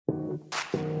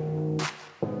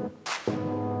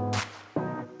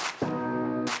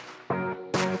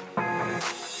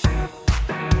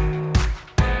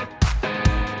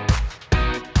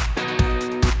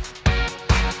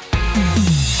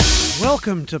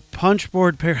Welcome to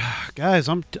Punchboard Pair. Guys,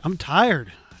 I'm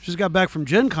tired. Just got back from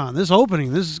Gen Con. This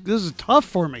opening, this is tough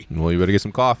for me. Well, you better get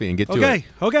some coffee and get to it.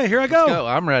 Okay, here I go. Let's go.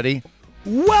 I'm ready.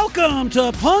 Welcome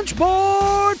to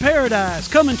Punchboard Paradise,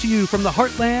 coming to you from the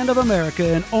heartland of America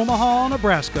in Omaha,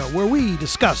 Nebraska, where we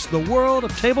discuss the world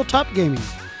of tabletop gaming,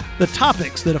 the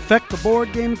topics that affect the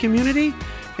board game community,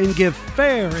 and give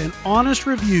fair and honest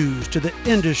reviews to the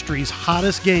industry's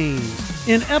hottest games.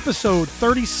 In episode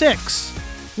 36,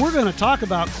 we're going to talk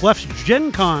about Clef's Gen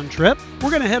Con trip. We're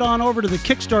going to head on over to the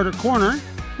Kickstarter corner.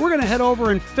 We're going to head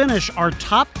over and finish our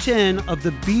top 10 of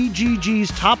the BGG's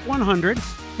top 100.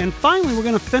 And finally, we're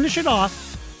going to finish it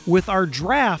off with our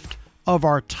draft of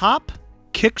our top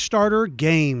Kickstarter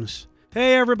games.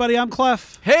 Hey, everybody, I'm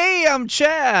Clef. Hey, I'm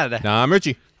Chad. Nah, I'm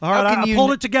Richie. All right, I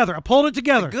pulled it together.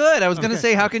 Good. I was going to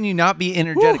say, how can you not be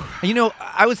energetic? Whew. You know,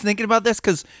 I was thinking about this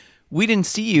because we didn't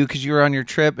see you because you were on your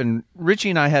trip, and Richie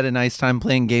and I had a nice time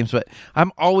playing games, but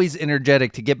I'm always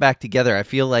energetic to get back together. I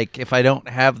feel like if I don't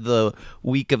have the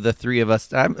week of the three of us,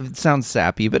 it sounds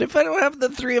sappy, but if I don't have the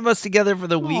three of us together for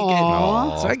the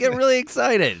weekend, so I get really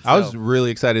excited. I was really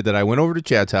excited that I went over to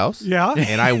Chad's house. Yeah.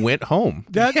 And I went home.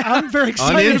 I'm very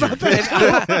excited about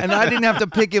that. And I didn't have to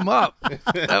pick him up.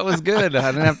 That was good.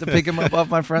 I didn't have to pick him up off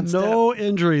my front step. No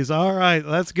injuries. All right,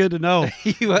 that's good to know.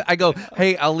 I go,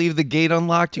 hey, I'll leave the gate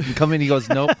unlocked. You can come in. He goes,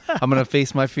 nope, I'm going to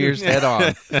face my fears head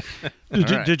on.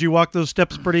 Did you walk those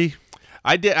steps pretty?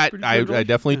 I did. I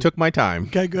definitely took my time.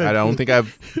 Okay, good. I don't think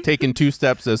I've taken 2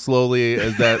 steps as slowly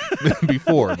as that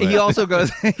before. But. He also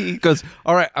goes,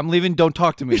 all right, I'm leaving. Don't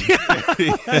talk to me. He's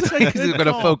going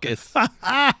to focus.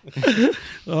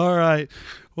 All right.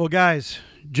 Well, guys,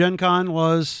 Gen Con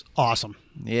was awesome.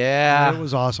 Yeah. It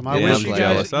was awesome. I Yeah, wish I'm you guys.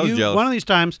 jealous. I was jealous. One of these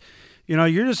times,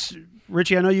 you're just,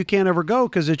 Richie, I know you can't ever go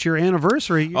because it's your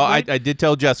anniversary. I did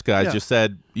tell Jessica. I just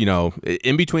said,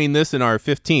 in between this and our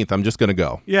 15th, I'm just going to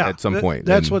go at some point.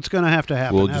 That's And what's going to have to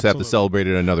happen. we'll just have to celebrate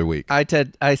it another week.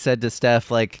 I said to Steph,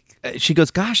 like, she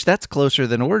goes, gosh, that's closer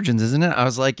than Origins, isn't it? I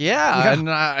was like, yeah. And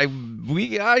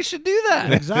I should do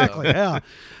that. Exactly, yeah.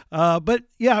 But,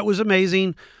 yeah, it was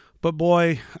amazing. But,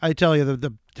 boy, I tell you,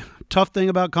 the tough thing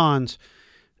about cons,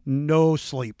 no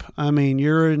sleep. I mean,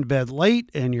 you're in bed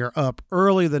late and you're up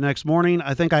early the next morning.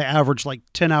 I think I averaged like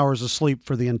 10 hours of sleep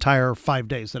for the entire 5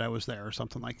 days that I was there or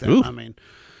something like that. Oof. I mean,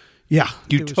 yeah.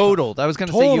 You totaled. I was going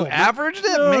to say you averaged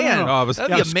it? Man, No,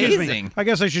 that'd be amazing. I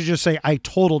guess I should just say I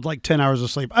totaled like 10 hours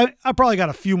of sleep. I probably got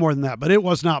a few more than that, but it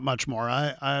was not much more.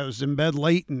 I was in bed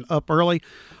late and up early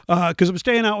because I'm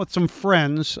staying out with some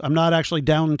friends. I'm not actually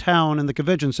downtown in the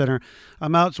convention center.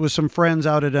 I'm out with some friends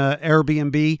out at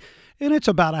Airbnb. And it's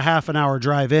about a half an hour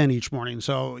drive in each morning.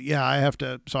 So, yeah,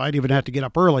 I'd even have to get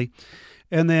up early.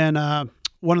 And then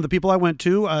one of the people I went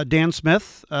to, Dan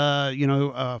Smith,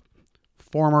 former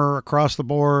Across the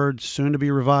Board, soon to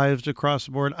be revived Across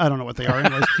the Board. I don't know what they are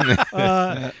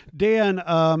anyways.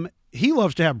 Dan, he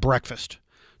loves to have breakfast.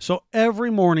 So every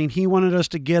morning he wanted us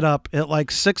to get up at like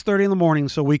 6:30 in the morning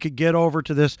so we could get over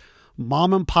to this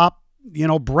mom and pop,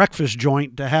 breakfast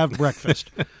joint to have breakfast.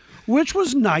 Which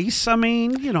was nice. I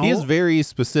mean, He has very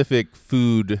specific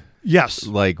food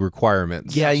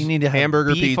requirements. Yeah, you need to have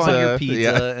hamburger beef pizza on your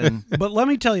pizza. Yeah. But let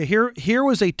me tell you, here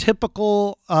was a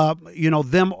typical,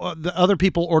 the other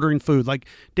people ordering food. Like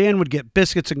Dan would get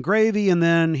biscuits and gravy, and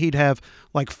then he'd have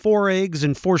like 4 eggs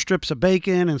and 4 strips of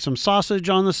bacon and some sausage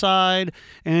on the side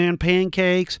and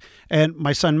pancakes. And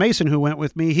my son Mason, who went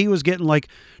with me, he was getting like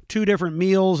 2 different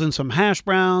meals and some hash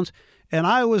browns. And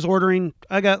I was ordering,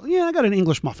 I got an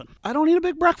English muffin. I don't eat a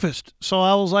big breakfast. So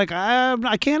I was like,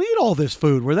 I can't eat all this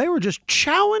food, where they were just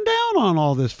chowing down on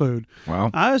all this food.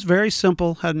 Wow. I was very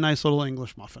simple, had a nice little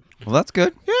English muffin. Well, that's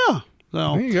good. Yeah.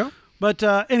 So, There you go. But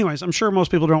anyways, I'm sure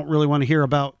most people don't really want to hear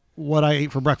about what I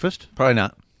ate for breakfast. Probably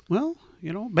not. Well,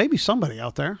 maybe somebody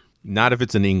out there. Not if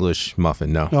it's an English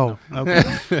muffin, no. Oh,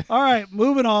 okay. All right,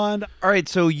 moving on. All right,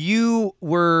 so you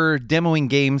were demoing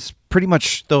games pretty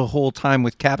much the whole time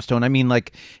with Capstone. I mean,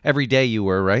 like every day you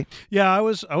were, right? Yeah, I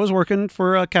was working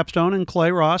for Capstone and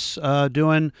Clay Ross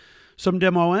doing some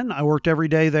demoing. I worked every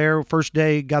day there. First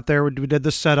day, got there, we did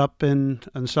the setup and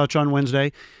such on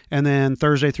Wednesday. And then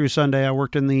Thursday through Sunday, I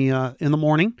worked in the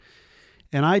morning.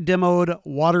 And I demoed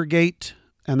Watergate,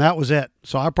 and that was it.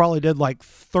 So I probably did like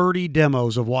 30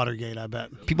 demos of Watergate, I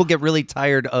bet. People get really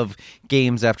tired of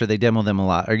games after they demo them a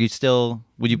lot.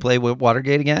 Would you play with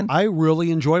Watergate again? I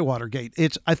really enjoy Watergate.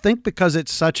 I think because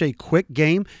it's such a quick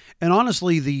game, and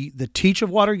honestly, the teach of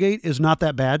Watergate is not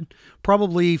that bad.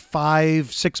 Probably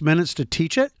 5-6 minutes to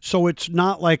teach it. So it's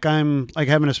not like I'm like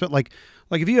having to spend like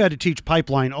if you had to teach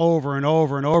Pipeline over and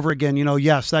over and over again,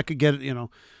 yes, that could get,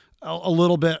 a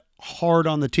little bit hard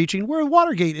on the teaching, where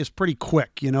Watergate is pretty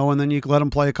quick, and then you let them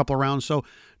play a couple of rounds. So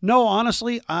no,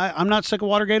 honestly, I'm not sick of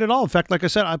Watergate at all. In fact, like I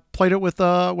said, I played it with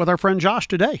our friend Josh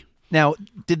today. Now,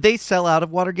 did they sell out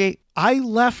of Watergate? I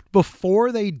left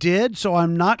before they did, so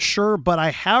I'm not sure, but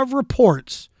I have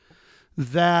reports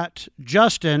that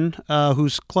Justin,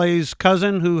 who's Clay's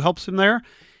cousin who helps him there,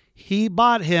 he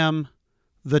bought him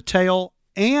the tail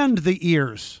and the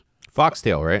ears.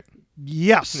 Foxtail, right?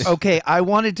 Yes. Okay, I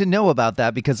wanted to know about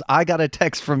that because I got a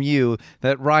text from you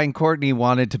that Ryan Courtney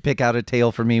wanted to pick out a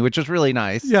tail for me, which was really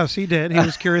nice. Yes, he did. He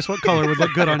was curious what color would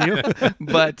look good on you.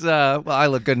 But, well, I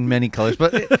look good in many colors.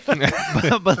 But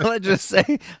let's just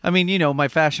say, I mean, my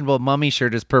fashionable mummy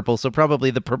shirt is purple, so probably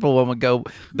the purple one would go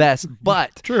best.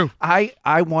 But True. I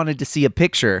wanted to see a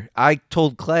picture. I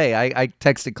told Clay, I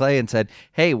texted Clay and said,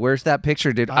 hey, where's that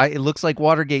picture? It looks like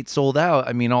Watergate sold out.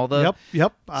 I mean, all the...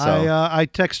 Yep. So. I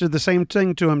texted the same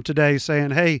thing to him today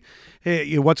saying, hey,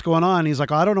 what's going on? He's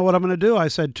like, I don't know what I'm going to do. I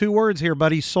said 2 words here,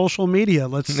 buddy, social media.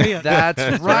 Let's see it.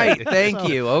 That's right. Thank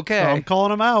you. Okay. So I'm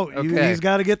calling him out. Okay. He's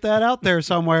got to get that out there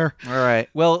somewhere. All right.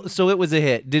 Well, so it was a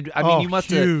hit. You must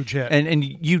have... huge hit. And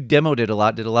you demoed it a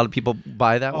lot. Did a lot of people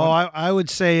buy that one? Oh, I would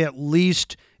say at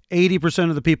least 80%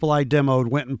 of the people I demoed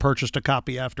went and purchased a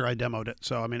copy after I demoed it.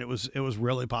 So, I mean, it was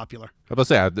really popular. I was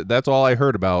about to say, that's all I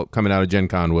heard about coming out of Gen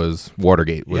Con was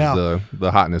Watergate, was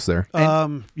the hotness there.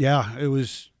 Yeah, it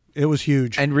was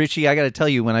huge. And Richie, I got to tell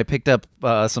you, when I picked up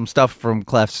some stuff from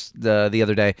Clef's the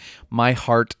other day, my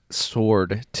heart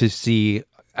soared to see...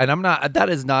 And that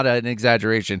is not an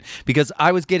exaggeration, because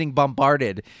I was getting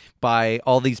bombarded by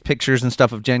all these pictures and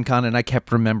stuff of Gen Con, and I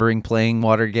kept remembering playing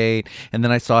Watergate, and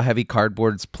then I saw Heavy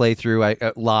Cardboard's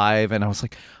playthrough live, and I was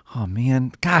like, oh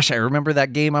man, gosh, I remember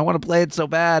that game. I want to play it so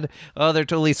bad. Oh, they're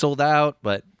totally sold out,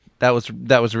 but that was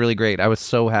really great. I was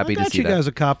so happy to see that. I got you guys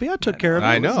a copy. I took care of it.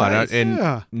 I know. Nice.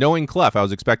 And knowing Clef, I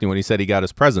was expecting when he said he got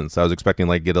his presents, I was expecting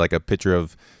get a picture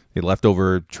of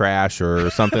leftover trash or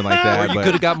something like that. Or you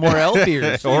could have got more elf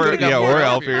ears. or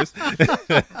elf ears.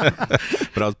 But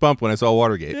I was pumped when I saw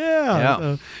Watergate.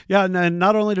 Yeah. And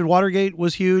not only did Watergate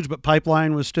was huge, but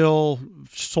Pipeline was still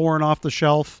soaring off the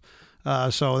shelf.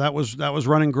 So that was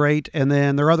running great. And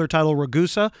then their other title,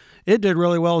 Ragusa, it did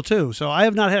really well too. So I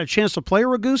have not had a chance to play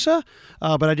Ragusa,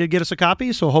 but I did get us a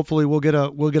copy. So hopefully we'll get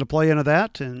a play into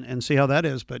that and see how that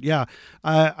is. But yeah,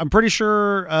 I'm pretty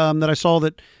sure that I saw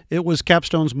that it was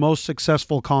Capstone's most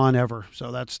successful con ever. So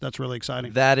that's really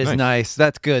exciting. That is nice.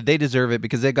 That's good. They deserve it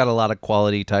because they've got a lot of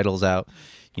quality titles out.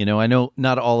 I know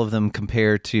not all of them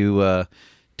compare to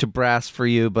Brass for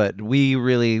you, but we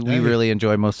really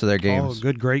enjoy most of their games.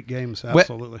 Oh, great games,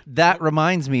 absolutely. That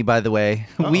reminds me, by the way,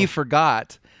 we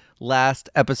forgot last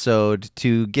episode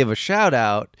to give a shout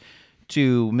out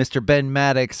to Mr. Ben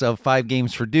Maddox of 5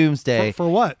 Games for Doomsday. For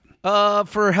what?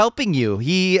 For helping you.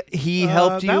 He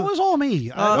helped you. That was all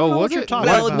me. I don't know what you're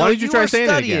talking well, about. Why did you try saying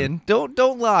studying. it again?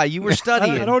 Don't lie. You were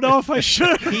studying. I don't know if I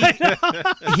should.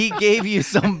 He gave you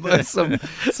some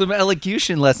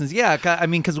elocution lessons. Yeah, I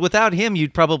mean, because without him,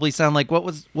 you'd probably sound like what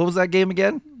was that game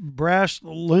again? Brass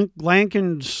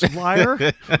Lankin Slayer.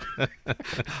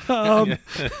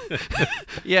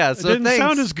 Yeah, so it didn't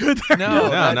sound as good there.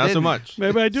 No, not so much.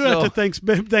 Maybe I do have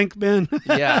to thank Ben.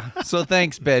 Yeah, so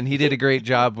thanks, Ben. He did a great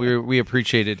job. We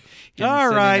appreciated him. All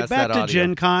right, back to to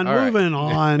Gen Con. Moving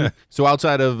on. So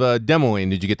outside of demoing,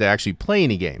 did you get to actually play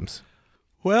any games?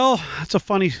 Well, that's a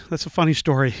funny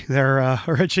story there,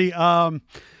 Richie.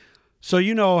 So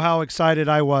you know how excited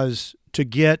I was to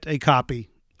get a copy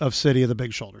of City of the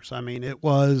Big Shoulders. I mean, it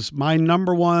was my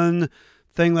number one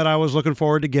thing that I was looking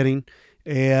forward to getting,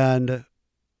 and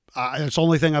it's the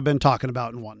only thing I've been talking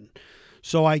about and wanting.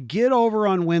 So I get over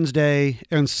on Wednesday,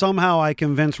 and somehow I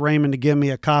convince Raymond to give me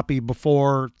a copy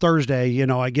before Thursday.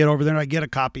 I get over there and I get a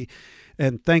copy.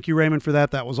 And thank you, Raymond, for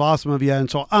that. That was awesome of you. And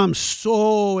so I'm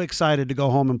so excited to go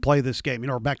home and play this game,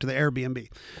 or back to the Airbnb.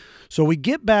 So we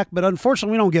get back, but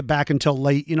unfortunately we don't get back until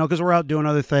late, because we're out doing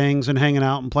other things and hanging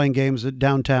out and playing games at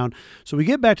downtown. So we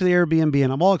get back to the Airbnb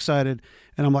and I'm all excited.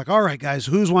 And I'm like, all right, guys,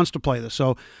 who wants to play this?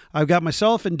 So I've got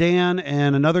myself and Dan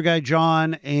and another guy,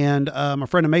 John, and my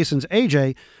friend of Mason's,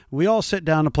 AJ. We all sit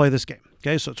down to play this game.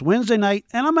 Okay, so it's Wednesday night,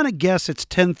 and I'm going to guess it's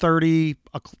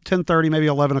 10:30, maybe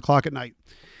 11 o'clock at night,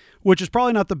 which is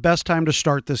probably not the best time to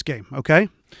start this game, okay?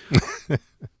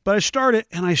 But I start it,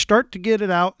 and I start to get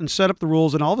it out and set up the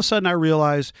rules, and all of a sudden I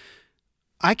realize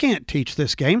I can't teach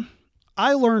this game.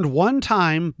 I learned one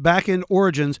time back in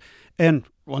Origins, and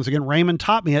once again, Raymond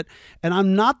taught me it, and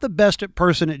I'm not the best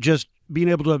person at just being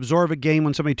able to absorb a game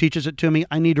when somebody teaches it to me.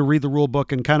 I need to read the rule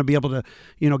book and kind of be able to,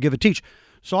 give a teach.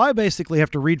 So I basically have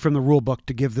to read from the rule book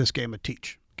to give this game a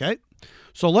teach, okay?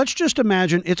 So let's just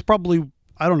imagine it's probably,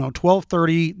 I don't know,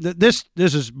 12:30. This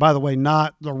is, by the way,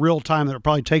 not the real time that it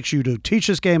probably takes you to teach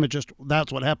this game. It just,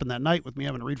 that's what happened that night with me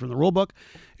having to read from the rule book.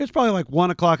 It's probably like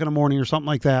 1 o'clock in the morning or something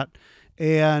like that.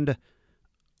 And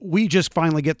we just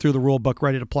finally get through the rule book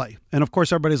ready to play. And of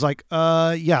course, everybody's like,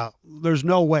 yeah, there's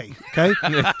no way. Okay.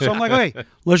 So I'm like, okay,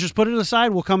 let's just put it aside.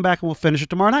 We'll come back and we'll finish it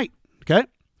tomorrow night. Okay.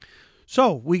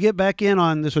 So we get back in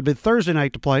on, this would be Thursday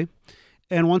night to play.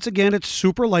 And once again, it's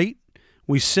super late.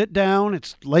 We sit down.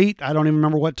 It's late. I don't even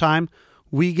remember what time.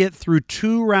 We get through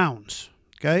 2 rounds.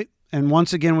 Okay. And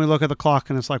once again, we look at the clock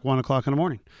and it's like 1 o'clock in the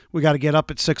morning. We got to get up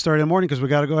at 6:30 in the morning because we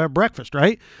got to go have breakfast,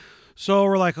 right? So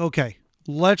we're like, okay,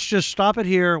 let's just stop it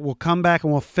here. We'll come back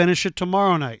and we'll finish it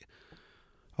tomorrow night.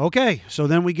 Okay. So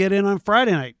then we get in on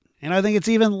Friday night. And I think it's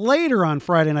even later on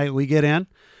Friday night we get in.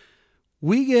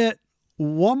 We get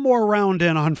one more round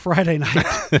in on Friday night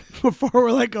before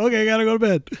we're like, okay, I got to go to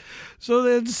bed. So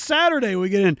then Saturday we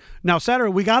get in. Now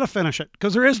Saturday we got to finish it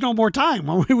because there is no more time.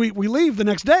 We leave the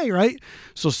next day, right?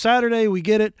 So Saturday we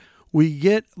get it. We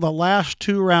get the last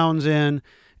 2 rounds in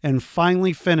and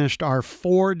finally finished our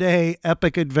 4-day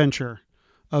epic adventure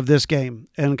of this game.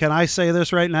 And can I say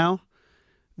this right now?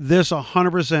 This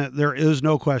 100%, there is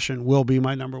no question, will be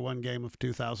my number 1 game of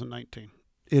 2019.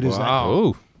 It is that.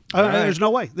 Ooh. There's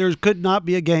no way. There could not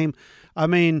be a game. I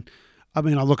mean, I'm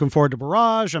looking forward to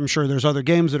Barrage. I'm sure there's other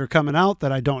games that are coming out that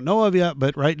I don't know of yet,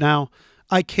 but right now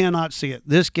I cannot see it.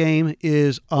 This game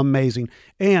is amazing.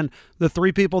 And the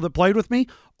 3 people that played with me,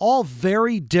 all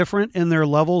very different in their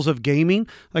levels of gaming.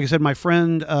 Like I said, my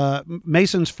friend,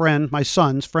 Mason's friend, my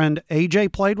son's friend,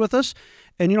 AJ played with us.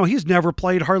 And, he's never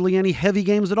played hardly any heavy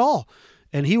games at all.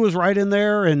 And he was right in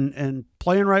there and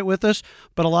playing right with us.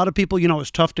 But a lot of people,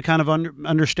 it's tough to kind of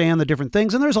understand the different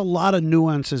things. And there's a lot of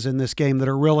nuances in this game that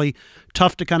are really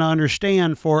tough to kind of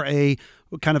understand for a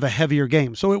kind of a heavier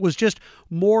game. So it was just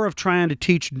more of trying to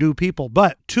teach new people.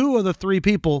 But 2 of the 3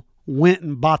 people went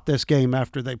and bought this game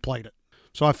after they played it.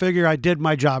 So I figure I did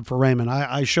my job for Raymond.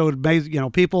 I showed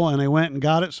people and they went and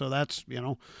got it. So that's,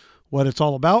 what it's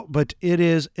all about. But it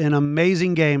is an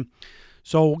amazing game.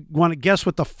 So want to guess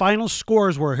what the final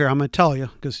scores were here? I'm going to tell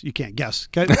you because you can't guess.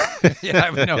 Okay? Yeah,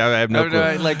 I have no clue.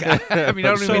 I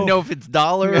don't even know if it's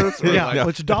dollars. Or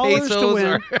it's dollars to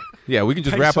win. Yeah, we can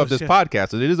just wrap up this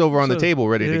podcast. It is over on the table,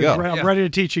 ready to go. I'm ready to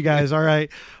teach you guys. All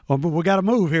right. Well, but we got to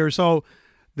move here. So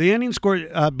the ending score,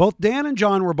 both Dan and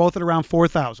John were both at around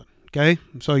 4,000. Okay.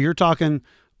 So you're talking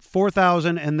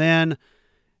 4,000 and then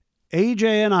AJ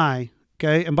and I.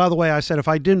 Okay. And by the way, I said if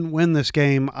I didn't win this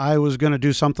game, I was going to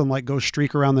do something like go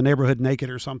streak around the neighborhood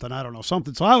naked or something. I don't know,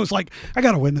 something. So I was like, I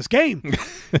got to win this game.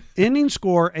 Ending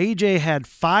score, AJ had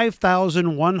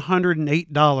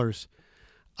 $5,108.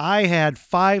 I had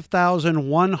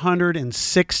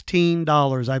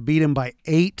 $5,116. I beat him by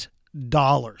 $8.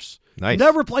 Nice.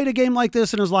 Never played a game like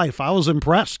this in his life. I was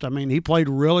impressed. I mean, he played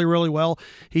really, really well.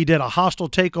 He did a hostile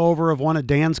takeover of one of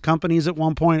Dan's companies at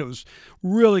one point. It was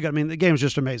really good. I mean, the game's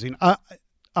just amazing. I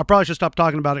probably should stop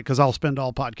talking about it because I'll spend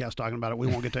all podcast talking about it. We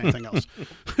won't get to anything else.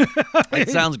 It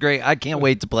sounds great. I can't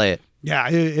wait to play it. Yeah,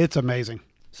 it's amazing.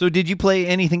 So did you play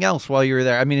anything else while you were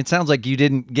there? I mean, it sounds like you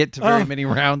didn't get to very many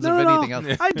rounds of anything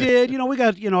else. I did.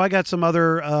 I got some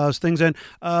other things in.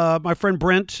 My friend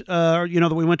Brent,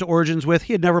 that we went to Origins with,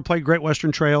 he had never played Great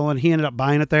Western Trail, and he ended up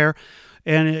buying it there.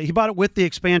 And he bought it with the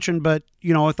expansion, but,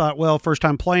 I thought, well, first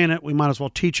time playing it, we might as well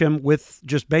teach him with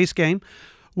just base game,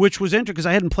 which was interesting because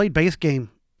I hadn't played base game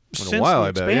since the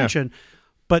expansion.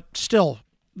 But still,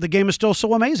 the game is still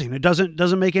so amazing. It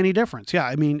doesn't make any difference. Yeah,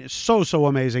 I mean, it's so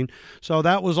amazing. So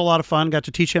that was a lot of fun. Got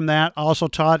to teach him that. I also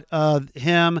taught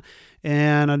him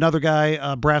and another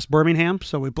guy Brass Birmingham.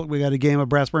 So we got a game of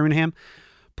Brass Birmingham.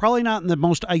 Probably not in the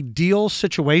most ideal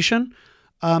situation.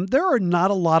 There are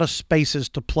not a lot of spaces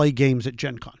to play games at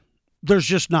Gen Con. There's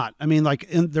just not. I mean,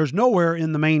 there's nowhere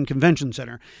in the main convention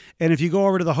center. And if you go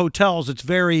over to the hotels, it's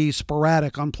very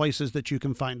sporadic on places that you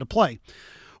can find to play.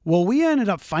 Well, we ended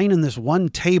up finding this one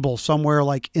table somewhere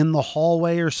like in the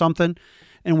hallway or something,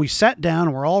 and we sat down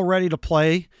and we're all ready to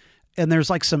play, and there's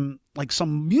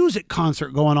some music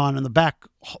concert going on in the back,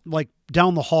 like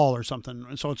down the hall or something.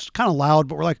 And so it's kind of loud,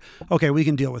 but we're like, okay, we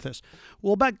can deal with this.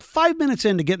 Well, about 5 minutes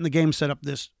into getting the game set up,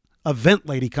 this event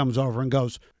lady comes over and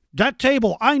goes, that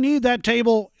table, I need that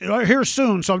table here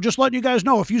soon. So I'm just letting you guys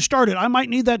know, if you start it, I might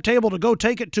need that table to go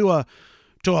take it to a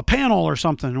panel or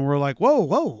something. And we're like,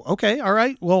 whoa, okay, all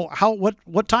right. Well,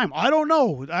 what time? I don't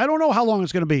know how long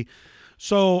it's going to be.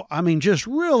 So, I mean, just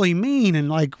really mean and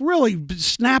like really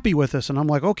snappy with us. And I'm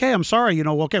like, okay, I'm sorry.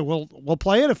 Okay, we'll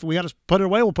play it. If we got to put it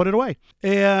away, we'll put it away.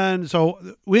 And so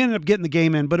we ended up getting the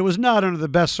game in, but it was not under the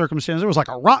best circumstances. There was like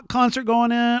a rock concert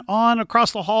going on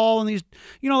across the hall, and these,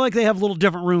 like they have little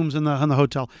different rooms in the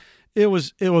hotel. It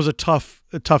was a tough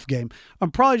game.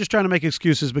 I'm probably just trying to make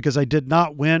excuses because I did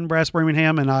not win Brass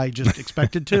Birmingham and I just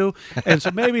expected to. And so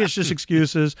maybe it's just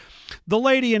excuses. The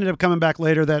lady ended up coming back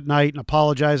later that night and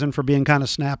apologizing for being kind of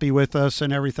snappy with us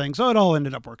and everything. So it all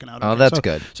ended up working out. Oh, okay. that's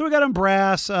good. So we got in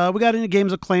Brass. We got into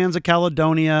Games of Clans of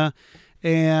Caledonia.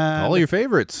 And all your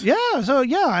favorites. Yeah. So,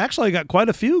 I actually got quite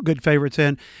a few good favorites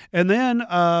in. And then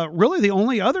really the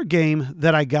only other game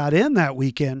that I got in that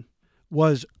weekend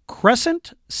was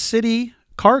Crescent City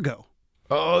Cargo.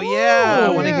 Oh, yeah. I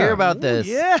want to hear about this.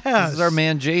 Yes. This is our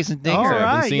man, Jason Dinger. All right.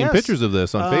 I've been seeing pictures of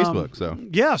this on Facebook. So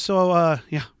Yeah. So,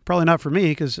 probably not for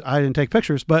me because I didn't take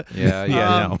pictures. But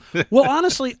yeah. Well,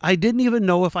 honestly, I didn't even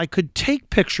know if I could take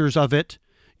pictures of it.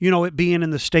 It being in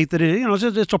the state that it is,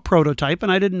 it's a prototype,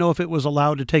 and I didn't know if it was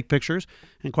allowed to take pictures.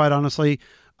 And quite honestly,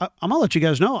 I'm going to let you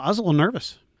guys know, I was a little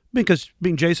nervous because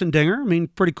being Jason Dinger,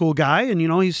 pretty cool guy, and,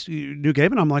 he's new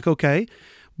game, and I'm like, okay.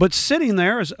 But sitting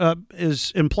there is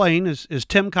playing is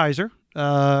Tim Kaiser,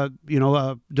 a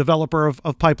developer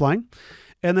of Pipeline.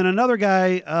 And then another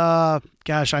guy, I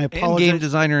apologize. And game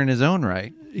designer in his own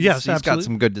right. Yes, he's got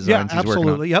some good designs he's working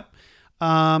on. Yep.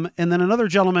 And then another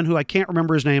gentleman who I can't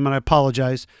remember his name, and I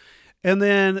apologize. And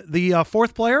then the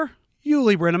fourth player,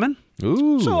 Yuli Brenneman.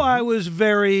 Ooh. So I was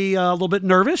very a little bit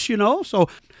nervous, So,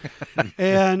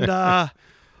 and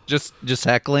just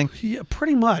heckling. Yeah,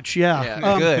 pretty much,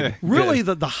 yeah. Good. Really,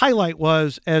 good. the highlight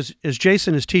was as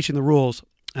Jason is teaching the rules.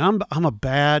 And I'm a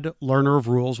bad learner of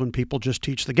rules when people just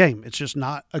teach the game. It's just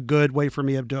not a good way for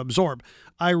me to absorb.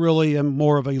 I really am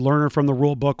more of a learner from the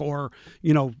rule book or,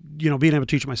 being able to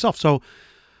teach myself. So,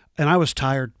 and I was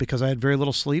tired because I had very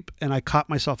little sleep, and I caught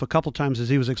myself a couple times as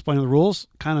he was explaining the rules,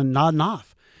 kind of nodding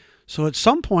off. So at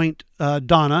some point,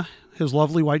 Donna, Jason's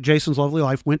lovely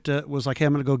wife, was like, hey,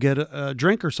 I'm going to go get a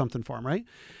drink or something for him, right?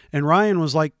 And Ryan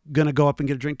was like going to go up and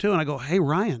get a drink too. And I go, hey,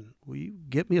 Ryan, will you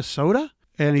get me a soda?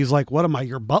 And he's like, what am I,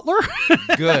 your butler?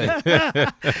 Good.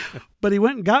 But he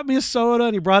went and got me a soda,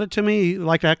 and he brought it to me. He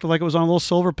acted like it was on a little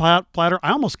silver platter.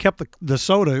 I almost kept the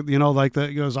soda,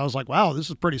 I was like, wow, this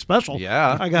is pretty special.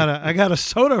 Yeah. I got a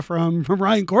soda from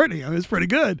Ryan Courtney. It's pretty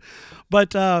good.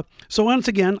 But so once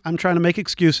again, I'm trying to make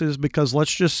excuses because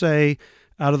let's just say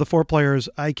out of the four players,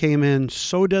 I came in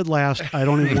so dead last, I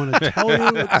don't even want to tell you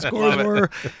what the scores were.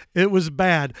 It was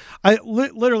bad. I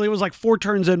literally, it was like 4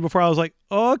 turns in before I was like,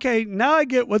 oh, okay, now I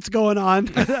get what's going on.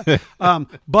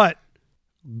 But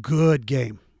good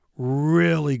game.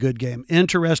 Really good game.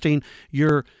 Interesting.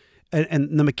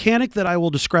 And the mechanic that I will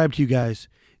describe to you guys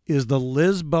is the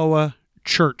Lisboa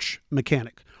church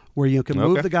mechanic, where you can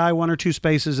move the guy 1 or 2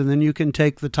 spaces and then you can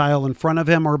take the tile in front of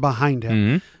him or behind him.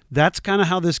 Mm-hmm. That's kind of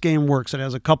how this game works. It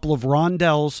has a couple of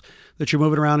rondels that you're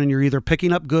moving around, and you're either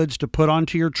picking up goods to put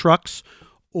onto your trucks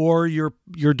or you're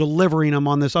delivering them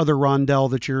on this other rondel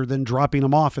that you're then dropping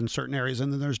them off in certain areas.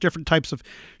 And then there's different types of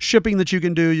shipping that you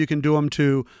can do. You can do them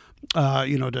to,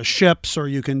 to ships, or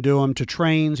you can do them to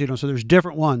trains, so there's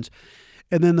different ones.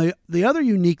 And then the other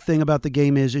unique thing about the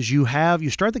game is you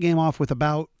start the game off with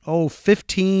about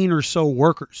 15 or so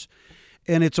workers.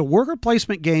 And it's a worker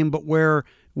placement game, but where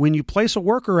when you place a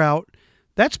worker out,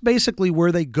 that's basically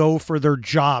where they go for their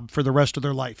job for the rest of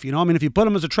their life. If you put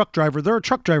them as a truck driver, they're a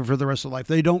truck driver for the rest of their life.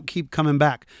 They don't keep coming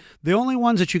back. The only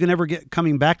ones that you can ever get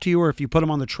coming back to you are if you put them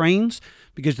on the trains,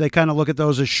 because they kind of look at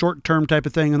those as short-term type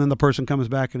of thing, and then the person comes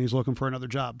back and he's looking for another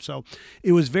job. So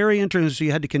it was very interesting. So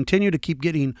you had to continue to keep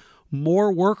getting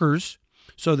more workers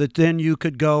so that then you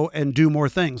could go and do more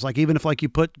things. Like even if you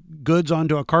put goods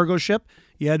onto a cargo ship,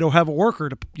 you had to have a worker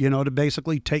to to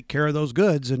basically take care of those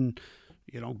goods and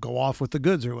go off with the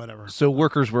goods or whatever. So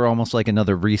workers were almost like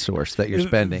another resource that you're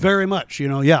spending. Very much,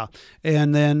 yeah.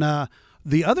 And then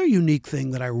the other unique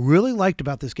thing that I really liked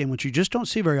about this game, which you just don't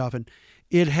see very often,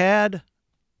 it had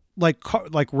like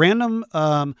random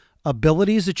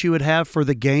abilities that you would have for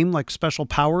the game, like special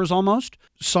powers almost.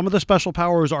 Some of the special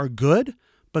powers are good,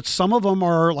 but some of them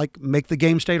are like make the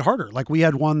game state harder. Like we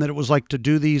had one that it was like to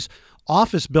do these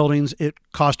office buildings, it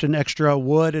cost an extra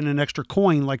wood and an extra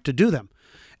coin like to do them.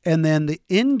 And then the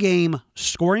in-game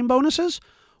scoring bonuses,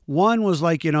 one was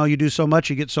like, you do so much,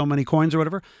 you get so many coins or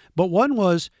whatever. But one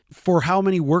was for how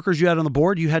many workers you had on the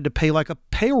board, you had to pay like a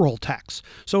payroll tax.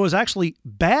 So it was actually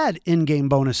bad in-game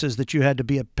bonuses that you had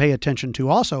to pay attention to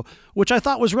also, which I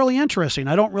thought was really interesting.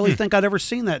 I don't really think I'd ever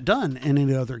seen that done in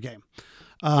any other game.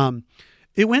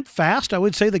 It went fast. I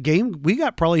would say the game, we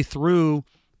got probably through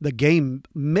the game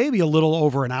maybe a little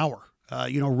over an hour.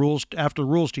 Rules after the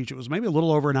rules teach, it was maybe a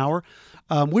little over an hour.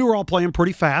 We were all playing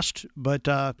pretty fast, but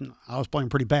I was playing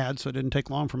pretty bad, so it didn't take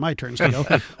long for my turns to go.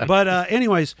 But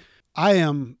anyways, I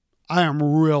am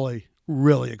really,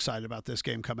 really excited about this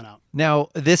game coming out. Now,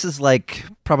 this is like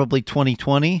probably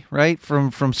 2020, right?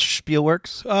 From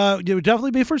Spielworks? It would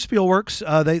definitely be for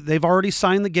Spielworks. They've already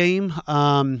signed the game.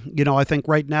 I think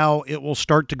right now it will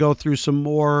start to go through some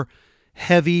more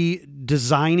heavy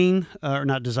development.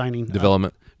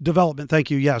 Development,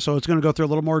 thank you. Yeah, so it's going to go through a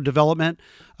little more development.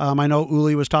 I know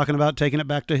Uli was talking about taking it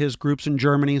back to his groups in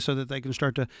Germany so that they can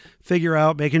start to figure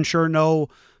out, making sure no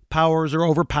powers are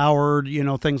overpowered,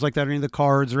 things like that, or any of the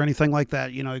cards or anything like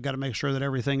that. You got to make sure that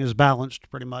everything is balanced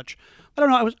pretty much. I don't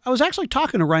know. I was actually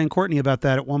talking to Ryan Courtney about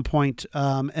that at one point,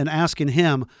 and asking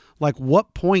him, like,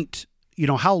 what point,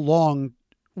 how long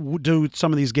do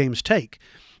some of these games take?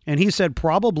 And he said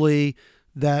probably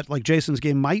that, like, Jason's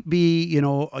game might be,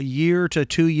 a year to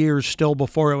 2 years still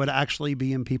before it would actually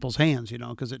be in people's hands,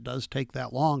 because it does take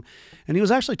that long. And he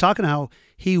was actually talking how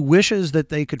he wishes that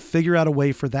they could figure out a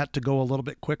way for that to go a little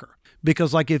bit quicker.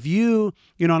 Because, like, if and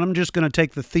I'm just going to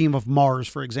take the theme of Mars,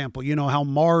 for example, how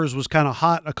Mars was kind of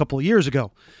hot a couple of years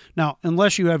ago. Now,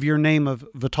 unless you have your name of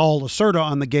Vital Lacerda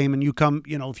on the game and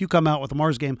if you come out with a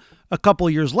Mars game a couple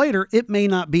of years later, it may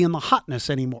not be in the hotness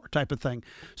anymore type of thing.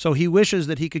 So he wishes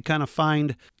that he could kind of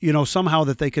find, somehow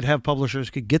that they could have publishers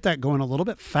could get that going a little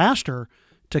bit faster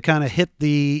to kind of hit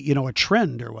the, a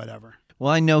trend or whatever.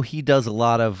 Well, I know he does a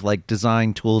lot of like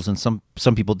design tools, and some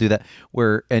people do that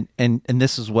where and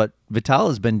this is what Vital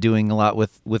has been doing a lot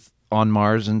with on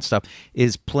Mars and stuff,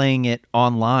 is playing it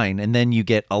online, and then you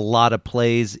get a lot of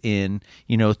plays in,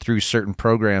 through certain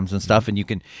programs and stuff, and you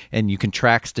can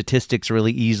track statistics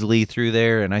really easily through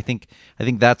there. And I think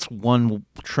that's one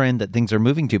trend that things are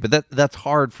moving to, but that's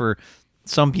hard for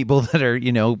some people that are,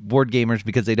 board gamers,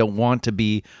 because they don't want to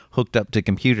be hooked up to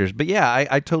computers. But yeah,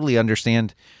 I totally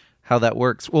understand how that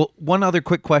works. Well, one other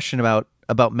quick question about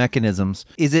mechanisms.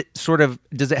 Does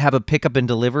it have a pick up and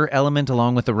deliver element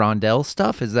along with the rondel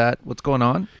stuff? Is that what's going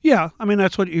on? Yeah. I mean,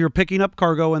 that's what you're picking up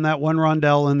cargo in that one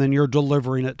rondel, and then you're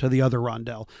delivering it to the other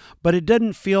rondel. But it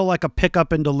didn't feel like a pick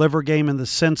up and deliver game in the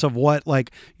sense of what,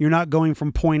 like, you're not going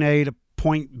from point A to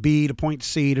point B to point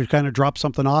C to kind of drop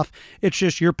something off. It's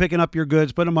just you're picking up your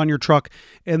goods, put them on your truck,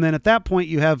 and then at that point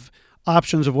you have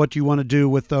options of what you want to do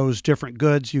with those different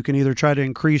goods. You can either try to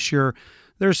increase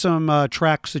there's some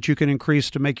tracks that you can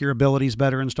increase to make your abilities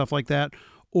better and stuff like that,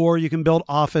 or you can build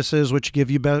offices which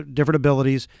give you different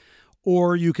abilities,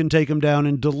 or you can take them down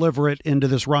and deliver it into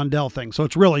this rondel thing. So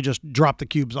it's really just drop the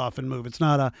cubes off and move. It's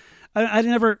not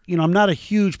I'm not a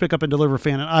huge pick up and deliver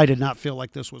fan, and I did not feel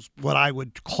like this was what I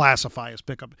would classify as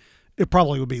pick up. It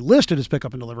probably would be listed as pick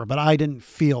up and deliver, but I didn't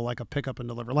feel like a pick up and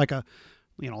deliver, like a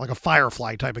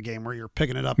Firefly type of game where you're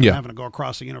picking it up and having to go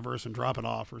across the universe and drop it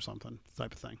off or something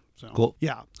type of thing. So cool.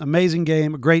 Yeah, amazing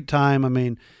game, a great time. I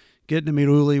mean, getting to meet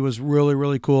Uli was really,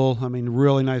 really cool. I mean,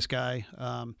 really nice guy.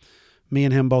 Me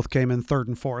and him both came in third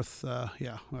and fourth.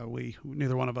 We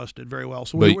neither one of us did very well.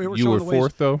 So but we were you were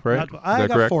fourth though, right? I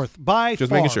got fourth by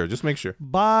just far. Just making sure.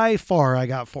 By far, I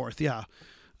got fourth. Yeah.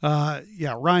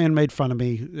 Ryan made fun of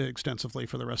me extensively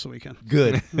for the rest of the weekend.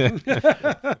 Good.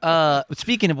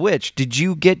 Speaking of which, did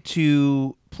you get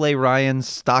to play Ryan's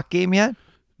stock game yet?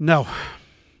 No.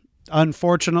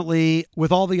 Unfortunately,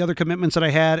 with all the other commitments that I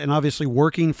had, and obviously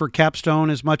working for Capstone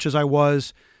as much as I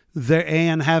was there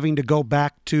and having to go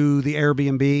back to the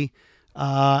Airbnb,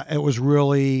 it was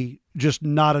really just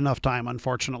not enough time,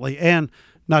 unfortunately. And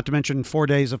not to mention 4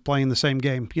 days of playing the same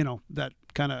game, that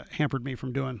kind of hampered me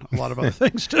from doing a lot of other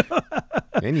things too.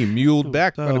 And you muled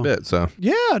back quite a bit, so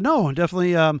yeah, no,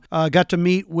 definitely got to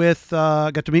meet with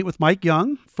Mike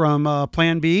Young from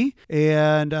Plan B,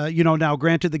 and now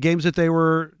granted the games that they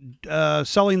were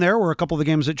selling there were a couple of the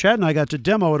games that Chad and I got to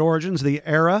demo at Origins, the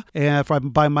Era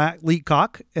by Matt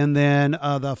Leacock, and then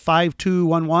the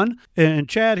 5211, and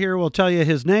Chad here will tell you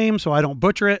his name so I don't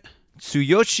butcher it.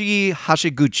 Tsuyoshi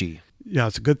Hashiguchi. Yeah,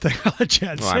 it's a good thing. I'll let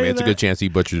Chad say it's a good chance he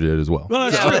butchered it as well. Well,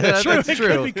 that's true. It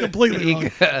could be completely wrong,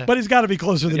 but he's got to be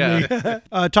closer than me.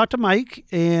 Talked to Mike,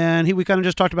 and we kind of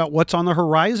just talked about what's on the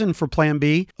horizon for Plan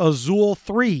B. Azul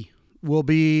 3 will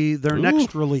be their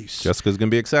next release. Jessica's going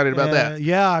to be excited about that.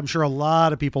 Yeah, I'm sure a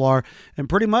lot of people are. And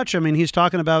pretty much, he's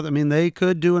talking about, they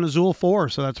could do an Azul 4,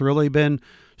 so that's really been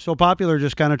so popular,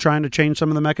 just kind of trying to change some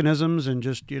of the mechanisms and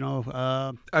just, it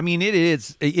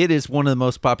is one of the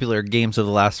most popular games of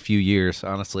the last few years,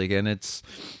 honestly, and it's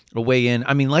a way in.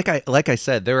 Like I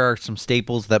said, there are some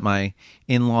staples that my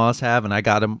in-laws have, and I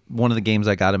got them. One of the games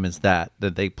I got them is that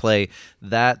they play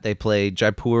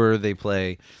Jaipur, they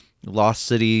play Lost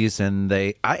Cities, and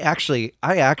I actually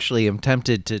am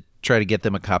tempted to try to get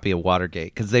them a copy of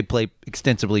Watergate because they play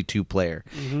extensively 2-player,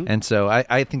 and so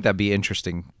I think that'd be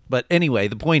interesting. But anyway,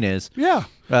 the point is, Yeah.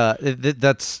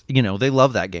 that's they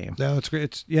love that game. Yeah, it's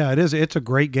great. It is. It's a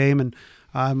great game, and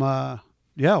I'm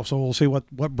so we'll see what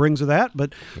brings of that.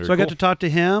 But I got to talk to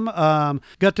him.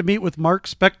 Got to meet with Mark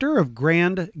Spector of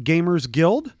Grand Gamers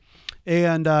Guild,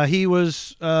 and he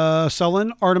was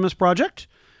selling Artemis Project,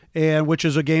 and which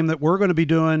is a game that we're going to be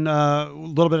doing a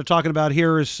little bit of talking about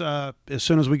here as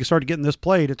soon as we can start getting this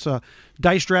played. It's a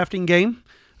dice drafting game.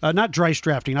 Not dice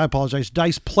drafting, I apologize,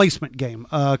 dice placement game.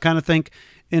 Kind of think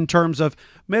in terms of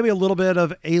maybe a little bit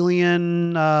of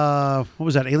Alien, what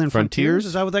was that, Alien Frontiers?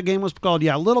 Is that what that game was called?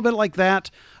 Yeah, a little bit like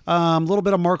that. A little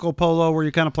bit of Marco Polo where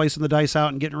you're kind of placing the dice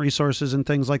out and getting resources and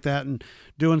things like that and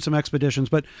doing some expeditions.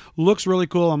 But looks really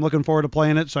cool. I'm looking forward to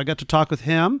playing it. So I got to talk with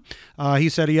him. He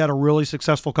said he had a really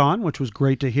successful con, which was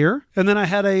great to hear. And then I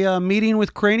had a meeting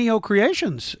with Cranio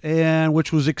Creations,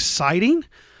 which was exciting.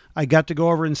 I got to go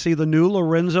over and see the new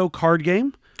Lorenzo card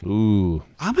game. Ooh.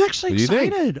 I'm actually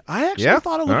excited. I actually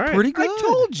thought it looked pretty good. I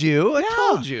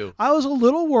told you. I was a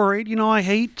little worried. I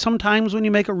hate sometimes when you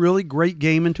make a really great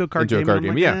game into a card game.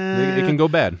 It can go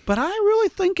bad. But I really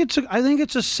think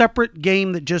it's a separate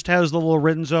game that just has the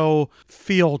Lorenzo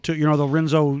feel to, the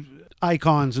Lorenzo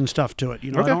icons and stuff to it. I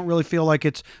don't really feel like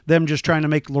it's them just trying to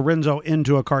make Lorenzo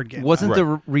into a card game. Wasn't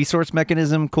the resource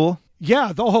mechanism cool?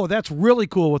 Yeah, that's really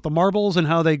cool with the marbles and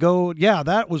how they go. Yeah,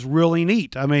 that was really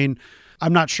neat. I mean,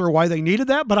 I'm not sure why they needed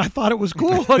that, but I thought it was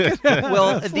cool.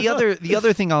 Well, the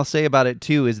other thing I'll say about it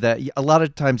too is that a lot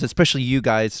of times, especially you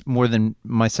guys more than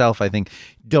myself, I think,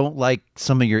 don't like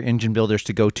some of your engine builders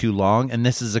to go too long, and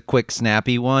this is a quick,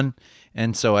 snappy one,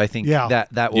 and so I think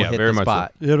that will hit the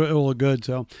spot. So. It'll look good.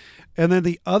 So, and then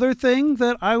the other thing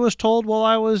that I was told while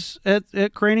I was at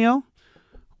Cranio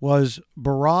was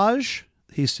Barrage.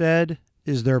 He said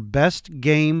is their best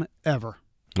game ever.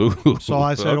 Ooh, so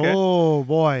I said, oh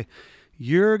boy,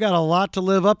 you're got a lot to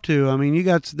live up to. I mean,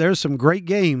 there's some great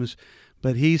games,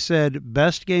 but he said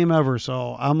best game ever.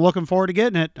 So I'm looking forward to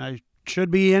getting it. I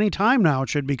should be any time now. It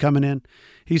should be coming in.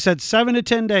 He said 7 to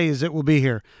 10 days it will be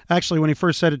here. Actually, when he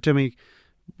first said it to me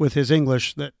with his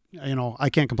English, that I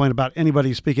can't complain about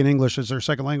anybody speaking English as their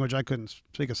second language. I couldn't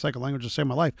speak a second language to save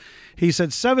my life. He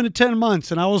said 7 to 10 months,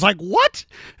 and I was like, what?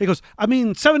 He goes,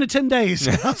 7 to 10 days.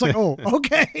 I was like, oh,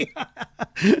 okay.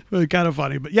 Really kind of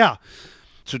funny, but yeah.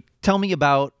 So tell me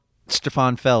about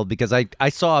Stefan Feld, because I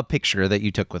saw a picture that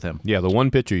you took with him. Yeah, the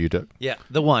one picture you took. Yeah,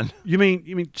 the one. You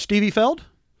mean Stevie Feld?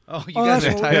 Oh, you guys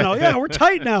are tight. Yeah, we're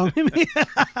tight now.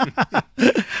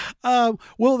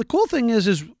 Well, the cool thing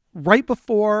is right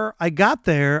before I got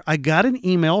there, I got an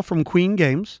email from Queen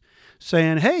Games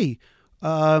saying, hey,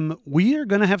 we are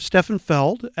going to have Stefan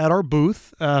Feld at our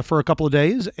booth for a couple of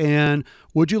days, and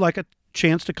would you like a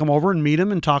chance to come over and meet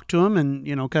him and talk to him and,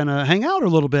 kind of hang out a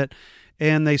little bit?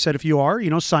 And they said, if you are,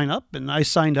 sign up. And I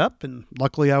signed up, and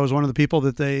luckily I was one of the people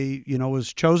that they,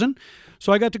 was chosen.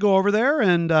 So I got to go over there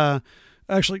and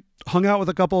actually hung out with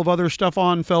a couple of other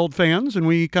Stefan Feld fans, and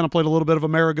we kind of played a little bit of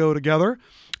Amerigo together.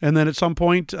 And then at some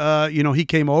point, he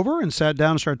came over and sat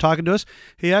down and started talking to us.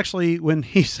 He actually, when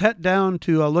he sat down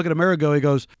to look at Amerigo, he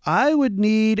goes, I would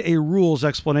need a rules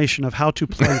explanation of how to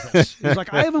play this. He's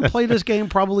like, I haven't played this game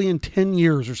probably in 10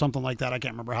 years or something like that. I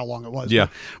can't remember how long it was. Yeah.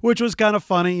 Which was kind of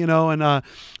funny, and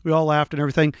we all laughed and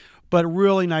everything. But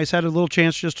really nice. Had a little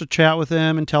chance just to chat with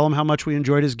him and tell him how much we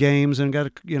enjoyed his games, and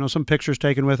got some pictures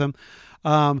taken with him.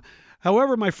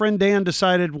 However, my friend Dan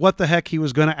decided what the heck he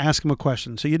was going to ask him a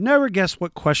question. So you'd never guess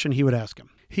what question he would ask him.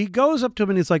 He goes up to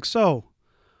him and he's like, so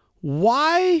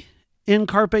why in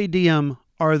Carpe Diem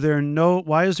why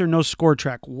is there no score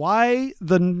track? Why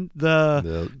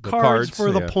the cards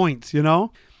for the points,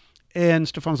 And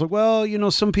Stefan's like,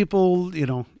 well, some people,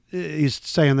 he's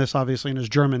saying this obviously in his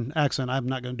German accent. I'm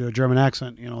not going to do a German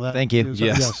accent, that. Thank you.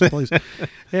 Yes, please.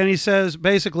 And he says,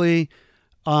 basically,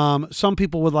 some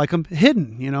people would like them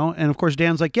hidden, and of course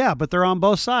Dan's like, yeah, but they're on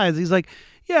both sides. He's like,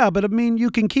 yeah, but I mean, you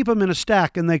can keep them in a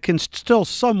stack and they can still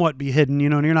somewhat be hidden,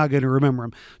 and you're not going to remember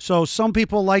them. So some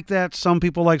people like that. Some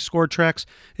people like score tracks.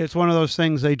 It's one of those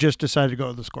things they just decided to go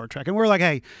to the score track. And we're like,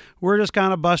 hey, we're just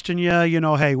kind of busting you,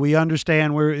 hey, we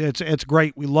understand. It's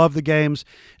great. We love the games.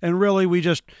 And really, we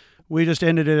just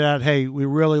ended it at, hey, we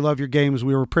really love your games.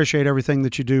 We appreciate everything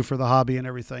that you do for the hobby and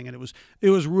everything. And it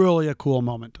was really a cool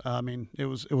moment. I mean, it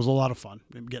was a lot of fun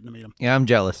getting to meet him. Yeah, I'm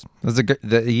jealous.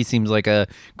 He seems like a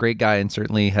great guy and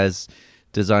certainly has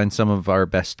designed some of our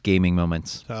best gaming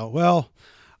moments. So, well,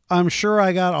 I'm sure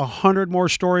I got 100 more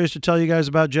stories to tell you guys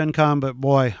about Gen Con, but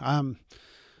boy, I'm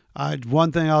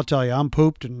One thing I'll tell you, I'm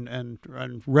pooped and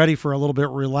ready for a little bit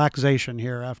of relaxation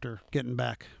here after getting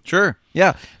back. Sure.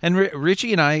 Yeah. And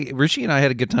Richie and I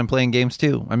had a good time playing games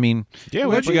too. I mean, Yeah, we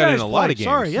What'd actually you got guys in a lot play? of games.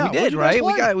 Sorry, yeah. we what'd did, you guys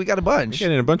right? play? We got a bunch. We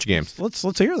got in a bunch of games. Let's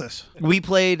hear this. We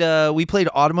played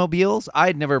automobiles. I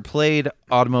had never played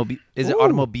automobile. Is it Ooh.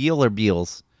 automobile or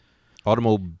beals?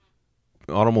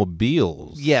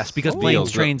 Automobiles. Yes, because planes,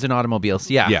 Beals. trains, and automobiles.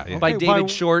 Yeah. Yeah. By Okay, David by-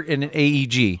 Short and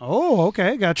AEG. Oh,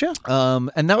 okay, gotcha.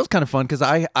 And that was kind of fun because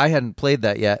I hadn't played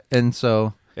that yet, and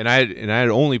so And I had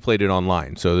only played it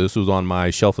online, so this was on my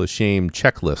shelf of shame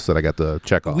checklist that I got to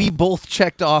check off. we both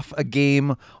checked off a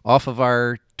game off of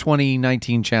our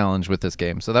 2019 challenge with this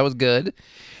game, so that was good,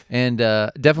 and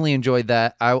definitely enjoyed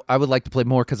that. I would like to play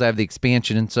more because I have the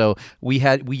expansion, and so we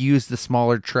used the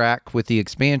smaller track with the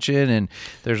expansion, and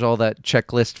there's all that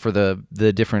checklist for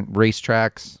the different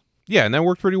racetracks. Yeah, and that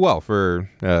worked pretty well for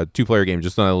a 2-player game,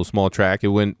 just on a little small track. It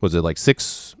was it like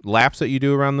 6 laps that you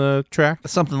do around the track?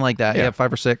 Something like that. Yeah. Yeah,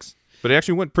 5 or 6. But it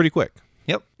actually went pretty quick.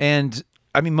 Yep. And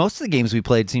I mean, most of the games we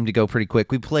played seemed to go pretty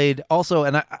quick. We played also,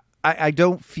 and I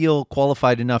don't feel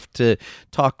qualified enough to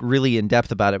talk really in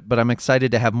depth about it, but I'm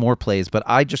excited to have more plays. But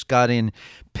I just got in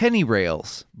Penny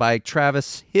Rails by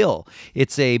Travis Hill.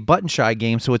 It's a button shy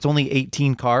game, so it's only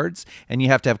 18 cards, and you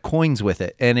have to have coins with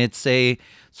it. And it's a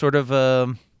sort of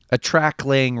a track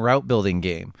laying route building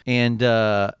game. And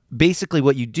basically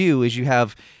what you do is you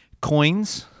have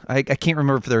coins. I can't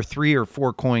remember if there are 3 or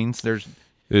 4 coins. There's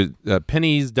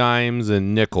Pennies, dimes,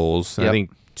 and nickels. Yep. I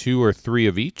think 2 or 3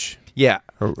 of each. Yeah,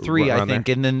 Or 3, I around think.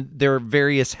 there. And then there are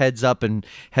various heads up and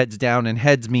heads down, and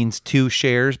heads means 2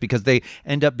 shares because they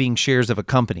end up being shares of a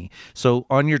company. So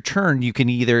on your turn, you can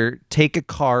either take a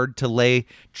card to lay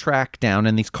track down,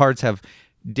 and these cards have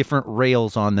different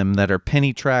rails on them that are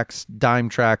penny tracks, dime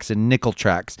tracks, and nickel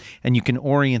tracks. And you can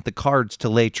orient the cards to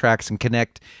lay tracks and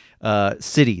connect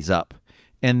cities up.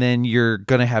 And then you're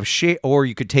going to have share, or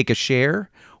you could take a share,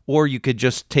 or you could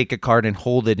just take a card and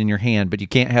hold it in your hand, but you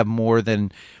can't have more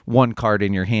than 1 card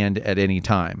in your hand at any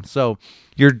time. So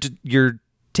you're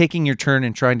taking your turn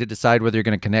and trying to decide whether you're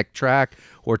going to connect track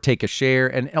or take a share.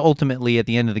 And ultimately, at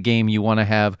the end of the game, you want to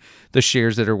have the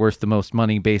shares that are worth the most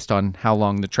money based on how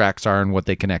long the tracks are and what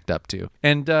they connect up to.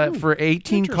 And for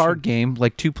 18 card game,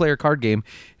 like 2-player card game,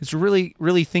 it's really,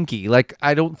 really thinky. Like,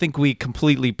 I don't think we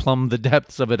completely plumbed the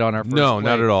depths of it on our first No, play,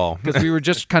 not at all. because we were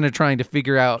just kind of trying to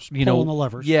figure out, pulling the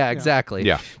levers. Yeah, Yeah. exactly.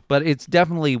 Yeah. But it's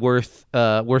definitely worth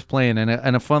playing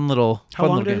and a fun little. How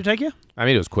long did it take you? I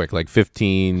mean, it was quick, like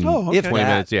 15, Oh, okay. 20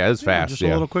 minutes. Yeah, it was fast. Just yeah.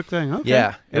 a little quick thing. Okay.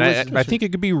 Yeah. And I think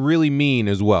it could be really mean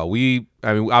as well.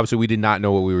 Obviously we did not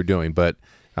know what we were doing, but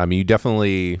I mean, you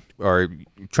definitely are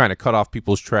trying to cut off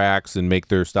people's tracks and make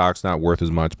their stocks not worth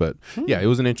as much. But yeah, it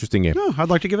was an interesting game. Oh, I'd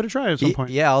like to give it a try at some point.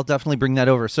 Yeah, I'll definitely bring that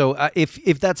over. So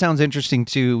if that sounds interesting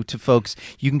to folks,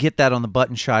 you can get that on the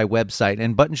Button Shy website.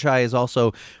 And Button Shy is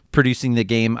also producing the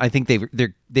game. I think they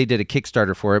did a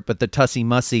Kickstarter for it, but the Tussie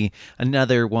Mussy,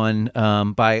 another one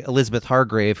by Elizabeth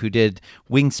Hargrave, who did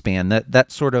Wingspan.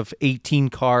 That sort of 18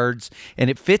 cards, and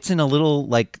it fits in a little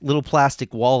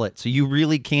plastic wallet, so you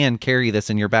really can carry this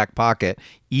in your back pocket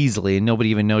easily, and nobody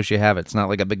even knows you have it. It's not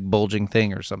like a big bulging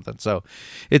thing or something. So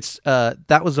it's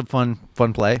that was a fun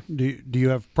play. Do you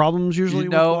have problems usually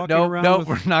with No, walking no, around no, with-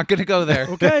 we're not going to go there.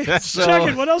 Okay, So-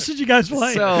 checking. What else did you guys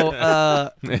play?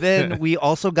 So then we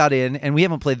also got in, and we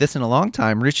haven't played this in a long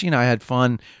time. Richie and I had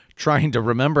fun trying to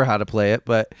remember how to play it,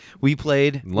 but we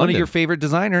played one of London. your favorite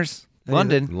designers,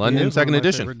 London. He London is second one of my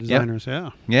edition. favorite designers, yeah.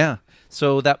 Yeah.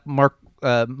 So that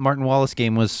Martin Wallace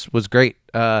game was great.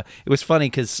 It was funny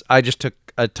because I just took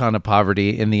a ton of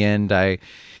poverty in the end.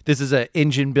 This is an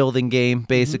engine building game,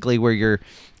 basically, where you're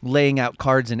laying out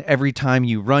cards, and every time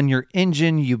you run your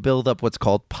engine, you build up what's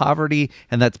called poverty,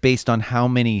 and that's based on how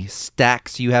many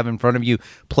stacks you have in front of you,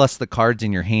 plus the cards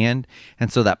in your hand.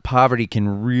 And so that poverty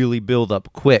can really build up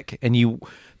quick, and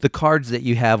the cards that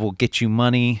you have will get you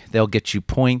money, they'll get you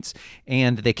points,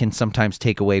 and they can sometimes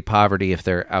take away poverty if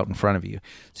they're out in front of you.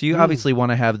 So you obviously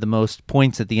want to have the most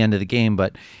points at the end of the game,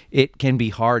 but it can be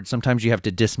hard. Sometimes you have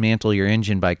to dismantle your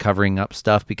engine by covering up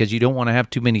stuff because you don't want to have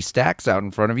too many stacks out in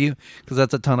front of you because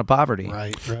that's a ton of poverty.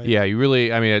 Right. Yeah, you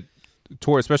really, I mean,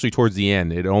 especially towards the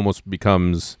end, it almost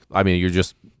becomes, I mean, you're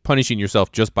just punishing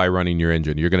yourself just by running your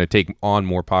engine. You're going to take on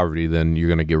more poverty than you're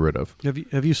going to get rid of.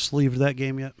 Have you sleeved that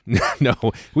game yet? No,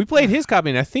 we played his copy,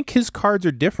 and I think his cards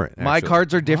are different. My actually.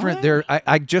 cards are different. They're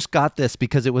I just got this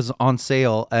because it was on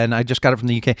sale, and I just got it from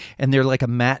the UK, and they're like a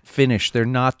matte finish. They're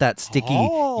not that sticky.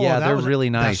 Yeah, they're really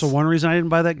nice. That's the one reason I didn't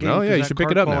buy that game. Oh, yeah, you that should pick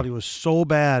card it up now. quality was so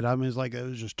bad. I mean, it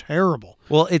was just terrible.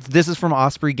 Well, this is from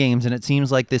Osprey Games, and it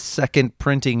seems like this second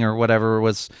printing or whatever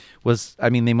was I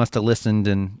mean, they must have listened,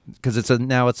 and because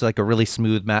now it's like a really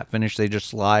smooth matte finish. They just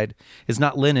slide. It's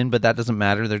not linen, but that doesn't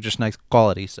matter. They're just nice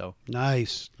quality. So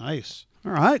Nice.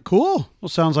 All right, cool. Well,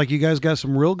 sounds like you guys got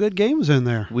some real good games in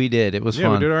there. we did. It was Yeah,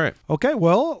 fun. we did all right. Okay,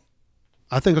 well,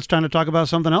 I think it's time to talk about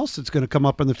something else that's going to come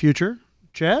up in the future.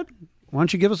 Chad, why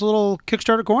don't you give us a little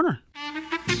Kickstarter corner?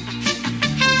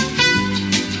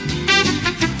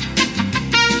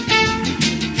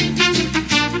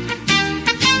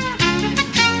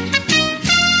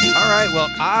 All right, well,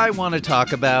 I want to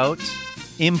talk about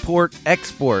Import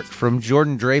Export from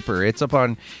Jordan Draper. It's up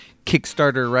on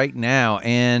Kickstarter right now,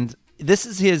 and this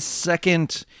is his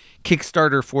second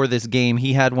Kickstarter for this game.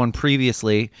 He had one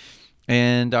previously,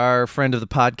 and our friend of the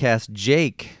podcast,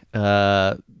 Jake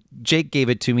gave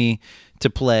it to me to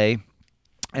play,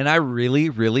 and I really,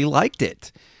 really liked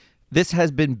it. This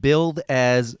has been billed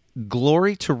as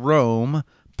Glory to Rome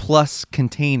plus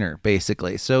container,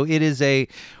 basically. So it is a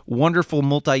wonderful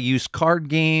multi-use card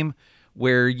game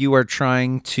where you are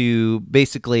trying to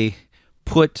basically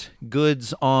put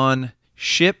goods on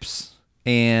ships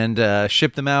and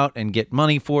ship them out and get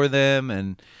money for them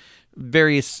and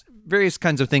various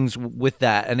kinds of things with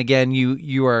that. And again,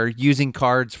 you are using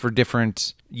cards for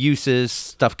different uses.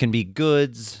 Stuff can be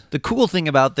goods. The cool thing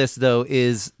about this, though,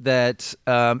 is that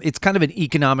it's kind of an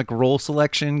economic role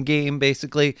selection game,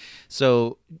 basically.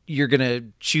 So you're going to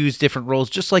choose different roles,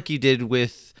 just like you did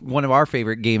with one of our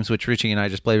favorite games, which Richie and I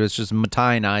just played, was just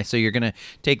Matai and I. So you're going to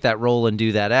take that role and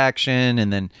do that action,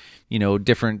 and then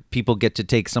different people get to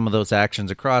take some of those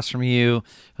actions across from you.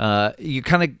 You're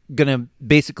kind of going to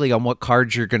basically, on what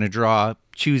cards you're going to draw,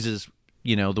 chooses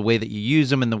the way that you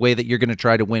use them and the way that you're going to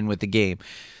try to win with the game.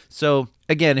 So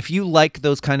again, if you like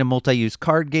those kind of multi-use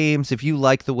card games, if you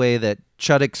like the way that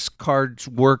Chudik's cards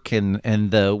work and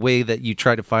the way that you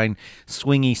try to find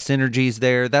swingy synergies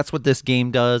there, that's what this game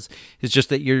does. It's just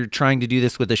that you're trying to do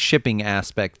this with a shipping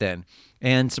aspect then.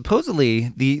 And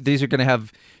supposedly these are going to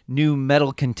have new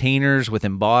metal containers with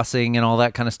embossing and all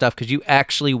that kind of stuff, because you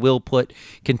actually will put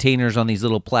containers on these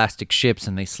little plastic ships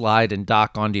and they slide and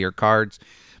dock onto your cards.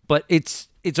 But it's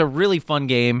a really fun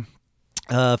game.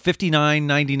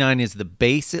 $59.99 is the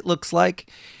base, it looks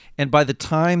like. And by the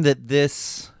time that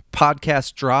this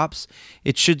podcast drops,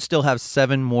 it should still have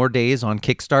 7 more days on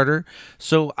Kickstarter.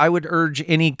 So I would urge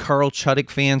any Carl Chudik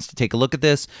fans to take a look at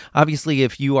this. Obviously,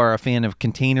 if you are a fan of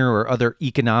Container or other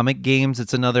economic games,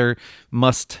 it's another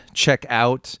must check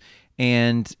out.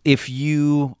 And if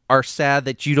you are sad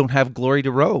that you don't have Glory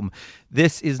to Rome,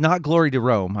 this is not Glory to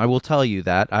Rome. I will tell you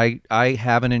that. I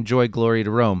haven't enjoyed Glory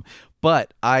to Rome,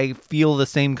 but I feel the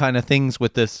same kind of things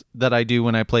with this that I do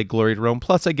when I play Glory to Rome.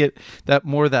 Plus, I get that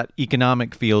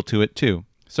economic feel to it too.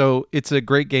 So it's a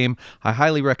great game. I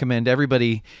highly recommend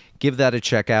everybody give that a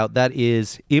check out. That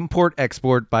is Import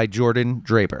Export by Jordan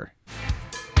Draper.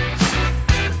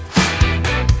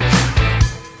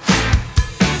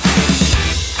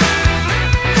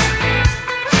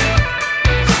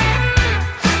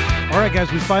 All right,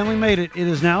 guys, we finally made it. It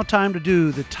is now time to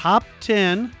do the top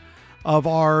 10 of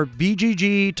our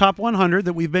BGG Top 100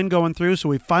 that we've been going through. So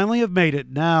we finally have made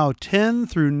it. Now 10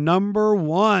 through number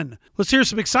 1. Let's hear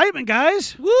some excitement,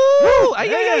 guys. Woo!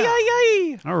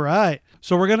 Ay. All right.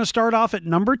 So we're going to start off at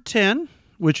number 10,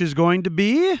 which is going to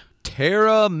be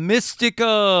Terra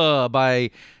Mystica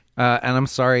by, and I'm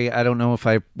sorry, I don't know if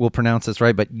I will pronounce this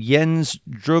right, but Jens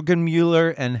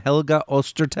Drogenmüller and Helga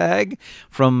Ostertag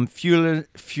from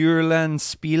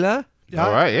Feuerlandspiele.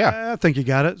 All right, yeah. I think you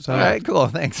got it. So. All right, cool,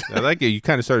 thanks. I like it. You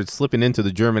kind of started slipping into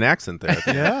the German accent there.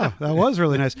 Yeah, that was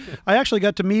really nice. I actually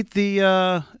got to meet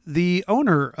the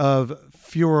owner of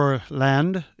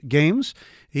Feuerland Games.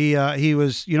 He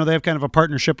was, they have kind of a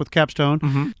partnership with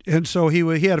Capstone, and so he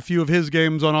had a few of his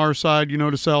games on our side,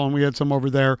 to sell, and we had some over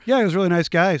there. Yeah, he was a really nice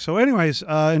guy. So, anyways,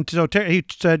 and so he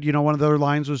said, one of their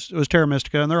lines was Terra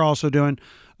Mystica, and they're also doing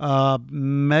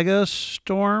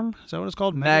Megastorm. Is that what it's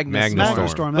called?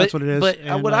 Magnastorm. That's what it is. But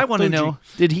And, what I want to Fuji. know,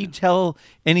 did he tell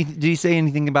anything? Did he say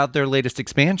anything about their latest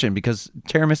expansion? Because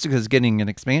Terra Mystica is getting an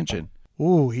expansion.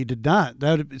 Ooh, he did not.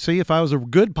 See, if I was a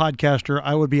good podcaster,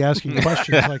 I would be asking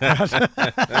questions like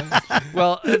that.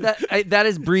 Well, that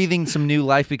is breathing some new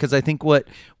life, because I think what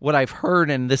I've heard,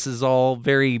 and this is all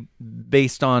very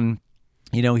based on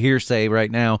hearsay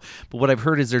right now, but what I've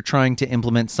heard is they're trying to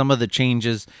implement some of the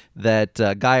changes that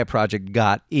Gaia Project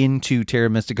got into Terra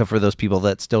Mystica for those people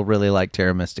that still really like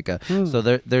Terra Mystica. So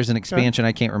there's an expansion.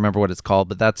 I can't remember what it's called,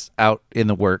 but that's out in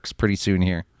the works pretty soon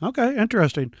here. Okay,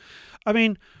 interesting. I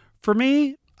mean, for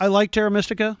me, I like Terra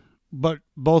Mystica, but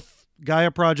both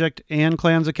Gaia Project and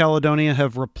Clans of Caledonia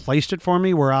have replaced it for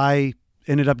me, where I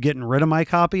ended up getting rid of my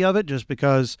copy of it just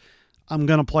because I'm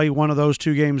going to play one of those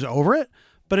two games over it.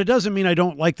 But it doesn't mean I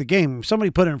don't like the game. If somebody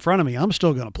put it in front of me, I'm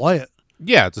still going to play it.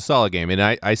 Yeah, it's a solid game. And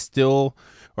I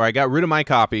got rid of my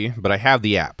copy, but I have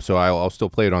the app. So I'll still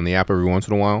play it on the app every once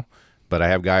in a while. But I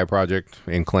have Gaia Project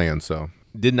and Clans, so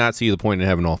did not see the point in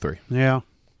having all three. Yeah.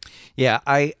 Yeah,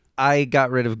 I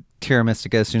got rid of Terra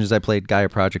Mystica as soon as I played Gaia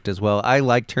Project as well. I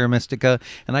like Terra Mystica,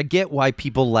 and I get why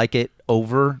people like it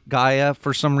over Gaia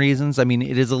for some reasons. I mean,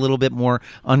 it is a little bit more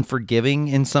unforgiving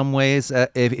in some ways,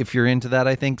 if you're into that,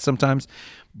 I think, sometimes.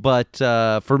 But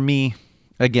for me,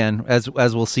 again, as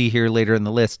we'll see here later in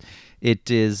the list, it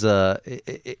is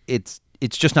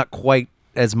it's just not quite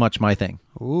as much my thing.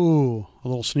 Ooh, a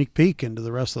little sneak peek into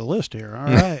the rest of the list here. All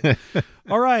right.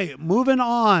 All right, moving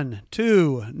on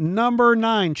to number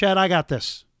 9. Chad, I got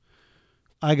this.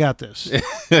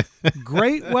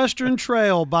 Great Western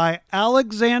Trail by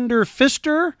Alexander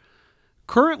Pfister.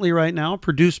 Currently right now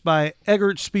produced by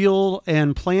Eggert Spiel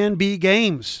and Plan B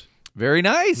Games. Very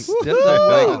nice. I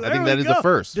think that is the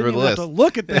first for the list. Have to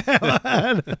look at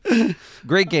that.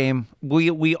 Great game.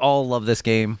 We all love this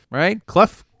game, right?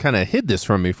 Clef kind of hid this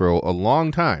from me for a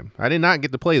long time. I did not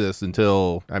get to play this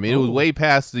until, it was way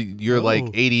past your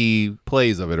 80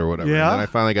 plays of it or whatever. Yeah. And then I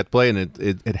finally got to play, and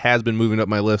it has been moving up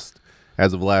my list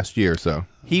as of last year. So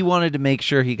he wanted to make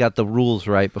sure he got the rules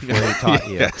right before he taught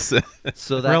you. Yes.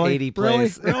 So that 80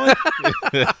 plays. Really?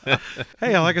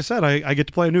 Hey, like I said, I get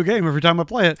to play a new game every time I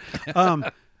play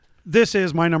it. This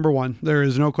is my number 1. There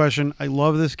is no question. I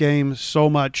love this game so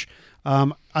much.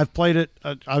 I've played it.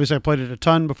 Obviously, I played it a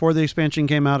ton before the expansion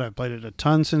came out. I've played it a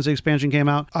ton since the expansion came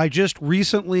out. I just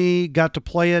recently got to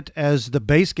play it as the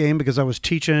base game because I was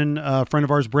teaching a friend of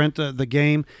ours, Brent, the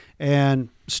game, and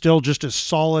still just as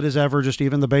solid as ever, just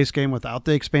even the base game without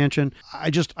the expansion.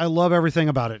 I love everything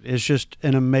about it. It's just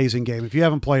an amazing game. If you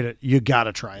haven't played it, you got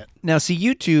to try it. Now, see,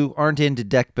 you two aren't into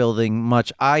deck building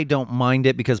much. I don't mind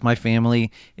it because my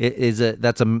family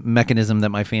that's a mechanism that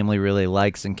my family really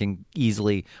likes and can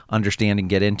easily understand and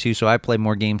get into. So I play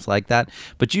more games like that.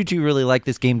 But you two really like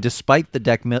this game despite the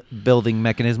deck building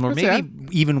mechanism, or maybe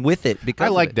even with it. Because I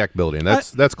like deck building.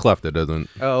 That's Clef that doesn't.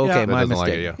 Oh, okay, Yeah. my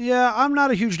mistake. Like it, Yeah, I'm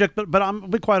not a huge deck, but I'll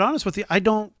be quite honest with you. I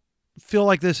don't feel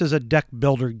like this is a deck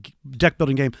building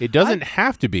game. It doesn't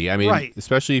have to be. Right.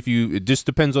 Especially if it just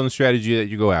depends on the strategy that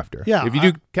you go after. Yeah, If you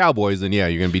do Cowboys, then yeah,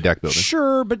 you're going to be deck building.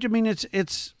 Sure, but I mean,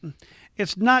 it's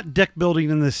not deck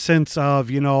building in the sense of,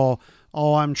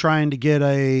 I'm trying to get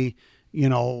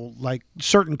like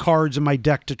certain cards in my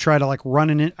deck to try to run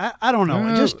in it. I don't know.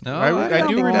 I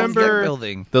do remember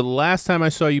the last time I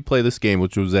saw you play this game,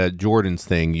 which was at Jordan's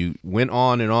thing. You went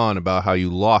on and on about how you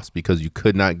lost because you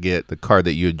could not get the card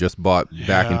that you had just bought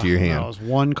back into your hand. I was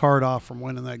one card off from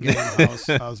winning that game.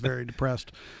 I was very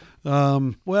depressed.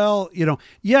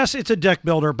 Yes, it's a deck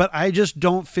builder, but I just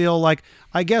don't feel like,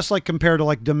 I guess compared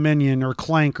to Dominion or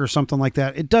Clank or something like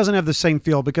that, it doesn't have the same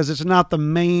feel because it's not the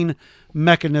main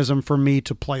mechanism for me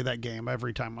to play that game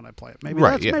every time when I play it.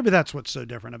 Maybe that's what's so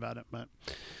different about it, but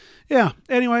yeah.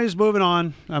 Anyways, moving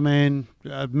on.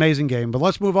 Amazing game, but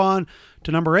let's move on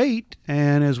to number 8.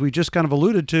 And as we just kind of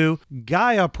alluded to,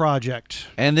 Gaia Project.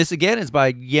 And this again is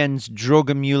by Jens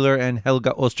Drogemüller and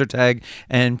Helga Ostertag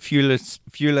and Furlan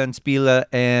Spiele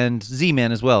and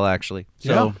Z-Man as well, actually.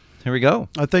 So here we go.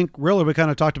 I think really we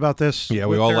kind of talked about this. Yeah,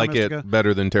 we all like it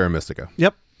better than Terra Mystica.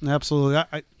 Yep,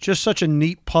 absolutely. Just such a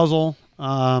neat puzzle.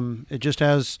 It just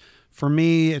has, for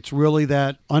me, it's really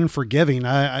that unforgiving.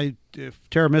 If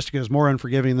Terra Mystica is more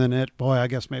unforgiving than it, boy, I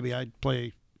guess maybe I'd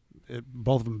play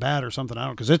both of them bad or something. I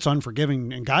don't know, because it's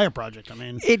unforgiving in Gaia Project.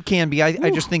 It can be. I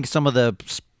just think some of the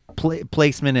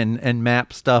placement and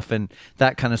map stuff and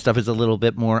that kind of stuff is a little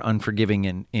bit more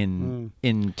unforgiving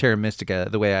in Terra Mystica,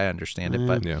 the way I understand it.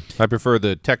 But yeah, I prefer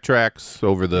the tech tracks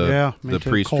over the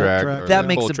priest track. That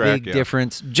makes a big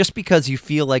difference, just because you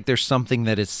feel like there's something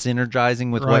that is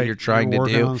synergizing with what you're trying to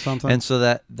do, and so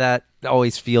that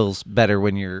always feels better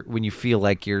when you feel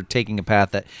like you're taking a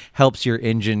path that helps your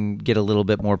engine get a little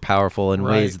bit more powerful in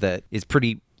ways that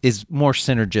is more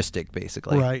synergistic,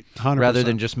 basically. Right, 100%. Rather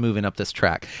than just moving up this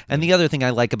track. And the other thing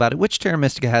I like about it, which Terra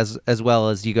Mystica has as well,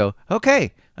 is you go,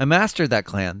 okay, I mastered that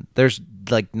clan. There's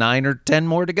like 9 or 10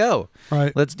 more to go.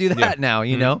 Right. Let's do that now,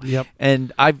 you know? Yep.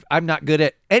 And I'm not good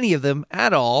at any of them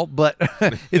at all, but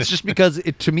it's just because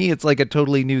to me, it's like a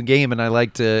totally new game and I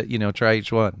like to, try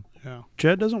each one. Yeah.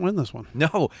 Jed doesn't win this one.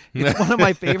 No, it's one of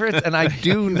my favorites and I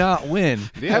do not win.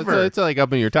 Ever. It's like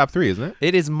up in your top 3, isn't it?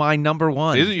 It is my number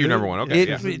one. Is it your number one? Okay.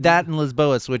 That and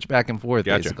Lisboa switch back and forth,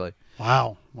 Gotcha. basically.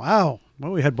 Wow. Well,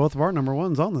 we had both of our number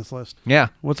ones on this list. Yeah.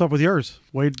 What's up with yours?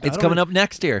 Wade, It's coming up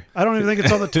next year. I don't even think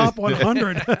it's on the top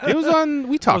 100. It was on.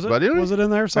 We talked about it. Was it in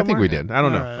there I somewhere? think we did. I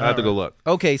don't know. All right, I have to go look.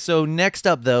 Okay, so next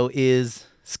up, though, is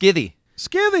Skithy.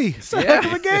 Skithy. It's a heck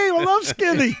of a game. I love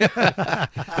Skithy.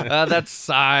 That's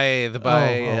Scythe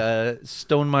by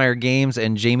Stonemeyer Games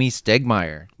and Jamie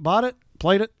Stegmeyer. Bought it,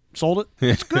 played it, sold it.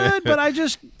 It's good, but I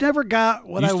just never got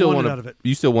what I wanted out of it.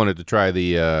 You still wanted to try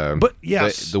the. But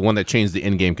yes. the one that changed the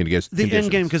end game conditions. The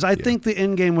end game, because I think the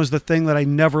end game was the thing that I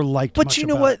never liked. But much you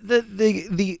know about what?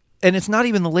 it. And it's not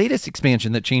even the latest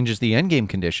expansion that changes the end game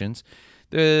conditions.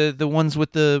 The ones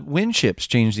with the wind ships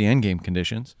change the end game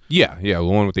conditions. Yeah, the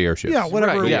one with the airships. Yeah,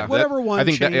 whatever. Right, yeah. Whatever one. I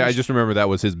think that, I just remember that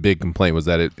was his big complaint was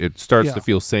that it starts Yeah. to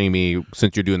feel samey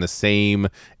since you're doing the same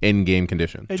end game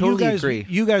condition. And Totally you guys, agree.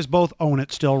 You guys both own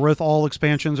it still with all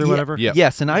expansions or whatever. Yeah.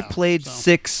 Yes, and I've played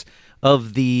 6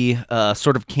 of the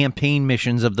sort of campaign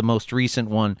missions of the most recent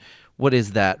one. What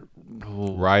is that?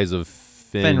 Rise of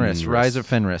Fenris, Rise of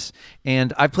Fenris.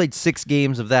 And I played 6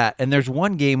 games of that. And there's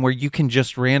one game where you can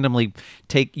just randomly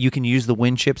you can use the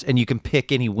wind chips and you can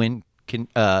pick any wind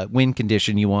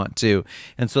condition you want to.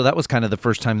 And so that was kind of the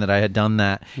first time that I had done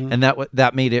that. And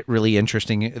that made it really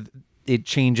interesting. It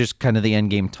changes kind of the end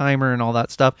game timer and all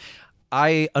that stuff.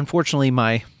 Unfortunately,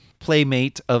 my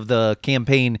playmate of the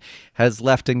campaign has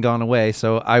left and gone away,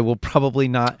 so I will probably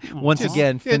not once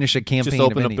again finish a campaign. Just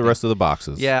open of up the anything. rest of the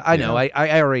boxes. Yeah, I know.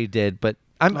 I already did, but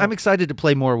I'm excited to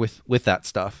play more with that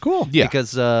stuff. Cool. Yeah.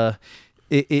 Because the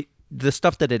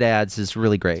stuff that it adds is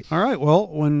really great. All right. Well,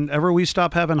 whenever we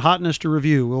stop having hotness to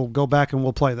review, we'll go back and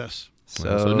we'll play this.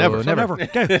 So never. So never.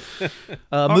 Okay.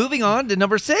 Moving on to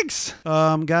number 6.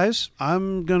 Guys,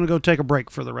 I'm gonna go take a break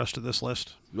for the rest of this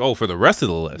list. Oh, for the rest of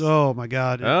the list. Oh my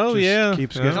God! It Oh, just yeah.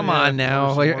 keeps Yeah. getting Come on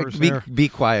now. worse and worse there. Be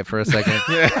quiet for a second.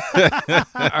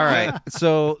 All right.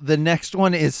 So the next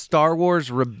one is Star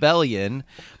Wars Rebellion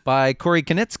by Corey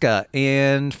Konitska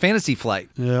and Fantasy Flight.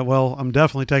 Yeah, well, I'm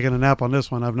definitely taking a nap on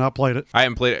this one. I've not played it. I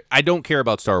haven't played it. I don't care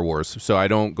about Star Wars, so I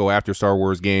don't go after Star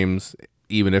Wars games,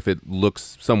 even if it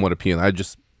looks somewhat appealing. I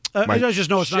just I just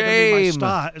know it's not going to be my Shame.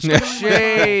 style. It's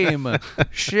gonna be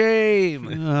Shame.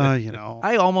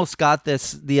 I almost got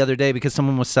this the other day because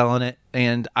someone was selling it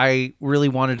and I really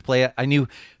wanted to play it. I knew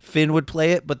Finn would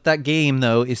play it, but that game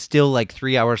though is still like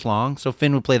 3 hours long. So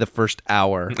Finn would play the first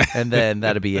hour and then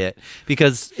that'd be it.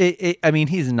 Because I mean,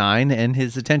 he's 9 and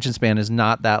his attention span is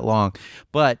not that long.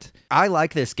 But I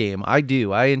like this game. I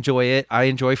do. I enjoy it. I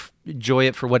enjoy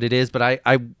it for what it is, but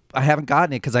I haven't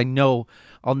gotten it because I know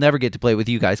I'll never get to play it with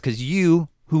you guys because you,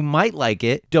 who might like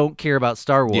it, don't care about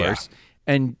Star Wars. Yeah.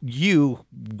 And you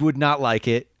would not like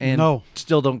it and No.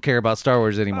 still don't care about Star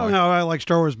Wars I anymore. don't know. I like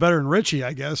Star Wars better than Richie,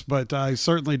 I guess, but I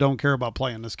certainly don't care about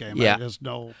playing this game. Yeah. I just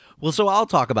know. Well, so I'll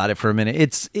talk about it for a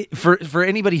minute. For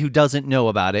anybody who doesn't know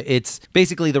about it, it's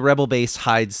basically the Rebel base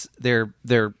hides their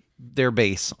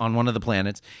base on one of the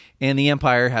planets, and the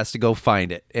Empire has to go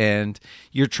find it. And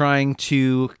you're trying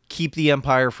to keep the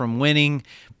Empire from winning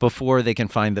before they can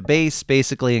find the base,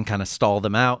 basically, and kind of stall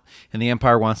them out. And the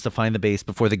Empire wants to find the base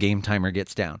before the game timer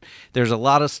gets down. There's a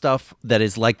lot of stuff that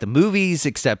is like the movies,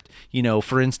 except,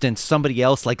 for instance, somebody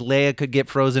else like Leia could get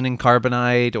frozen in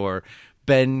carbonite, or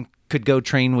Ben could go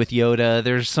train with Yoda.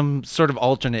 There's some sort of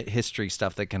alternate history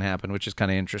stuff that can happen, which is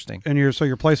kind of interesting. And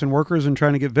you're placing workers and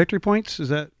trying to get victory points? Is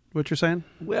that what you're saying?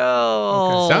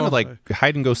 Well, sounded like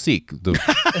hide and go seek.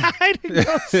 Hide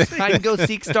and go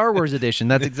seek Star Wars edition.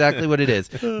 That's exactly what it is.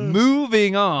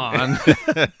 Moving on.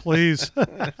 Please.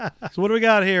 So what do we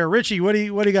got here? Richie, what do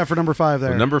you got for number 5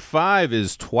 there? Number 5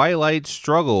 is Twilight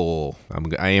Struggle.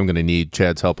 I am going to need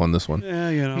Chad's help on this one.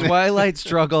 Yeah, Twilight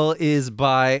Struggle is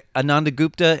by Ananda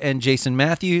Gupta and Jason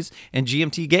Matthews and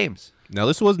GMT Games. Now,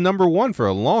 this was number 1 for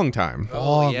a long time.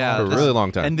 Oh, yeah. For a really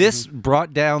long time. And this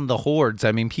brought down the hordes.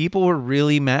 I mean, people were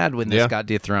really mad when this Yeah. got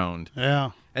dethroned.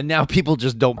 Yeah. And now people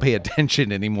just don't pay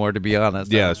attention anymore, to be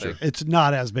honest. Yeah, that's true. It's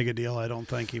not as big a deal, I don't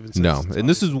think, even since No, it's and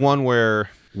this is one where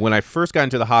when I first got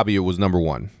into the hobby, it was number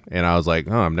 1. And I was like,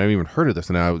 oh, I've never even heard of this.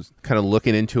 And I was kind of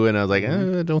looking into it, and I was like,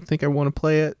 I don't think I want to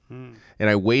play it. And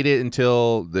I waited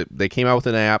until they came out with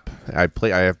an app. I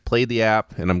have played the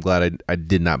app, and I'm glad I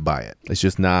did not buy it. It's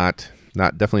just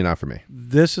definitely not for me.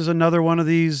 This is another one of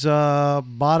these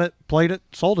bought it, played it,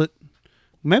 sold it.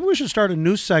 Maybe we should start a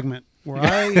new segment where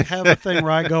I have a thing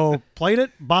where I go, played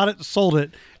it, bought it, sold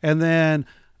it, and then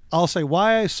I'll say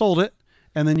why I sold it,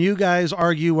 and then you guys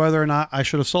argue whether or not I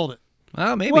should have sold it.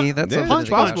 Well, maybe Well, that's yeah, Punch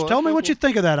something to Punch. Tell me what you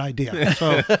think of that idea.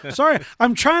 So, sorry,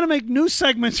 I'm trying to make new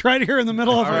segments right here in the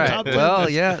middle of All our right. top 10. Well,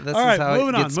 yeah, this All right, is how moving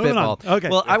it on, gets moving on. spitballed. Okay.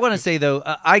 Well, I want to say though,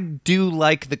 I do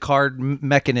like the card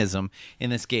mechanism in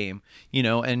this game,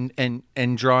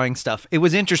 and drawing stuff. It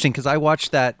was interesting because I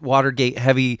watched that Watergate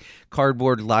heavy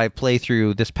cardboard live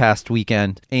playthrough this past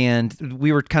weekend, and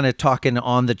we were kind of talking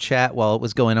on the chat while it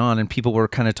was going on, and people were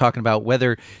kind of talking about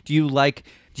whether do you like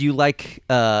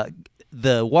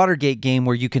the Watergate game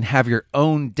where you can have your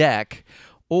own deck,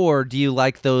 or do you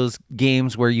like those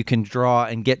games where you can draw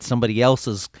and get somebody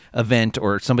else's event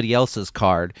or somebody else's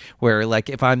card, where like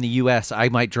if I'm the US, I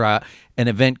might draw an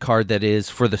event card that is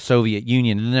for the Soviet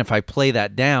Union, and then if I play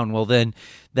that down, well then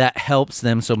that helps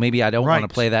them, so maybe I don't want to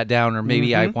Right. play that down, or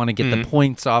maybe I want to get the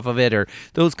points off of it, or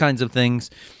those kinds of things.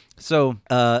 So,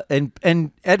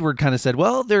 and Edward kind of said,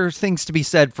 well, there's things to be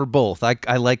said for both.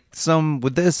 I like some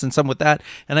with this and some with that.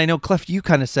 And I know, Clef, you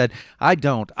kind of said, I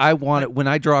don't. I want it, when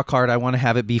I draw a card, I want to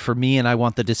have it be for me, and I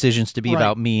want the decisions to be Right.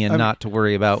 about me and not to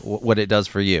worry about what it does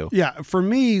for you. Yeah, for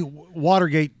me,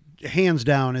 Watergate, hands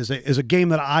down, is a game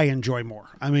that I enjoy more.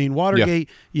 I mean, Watergate,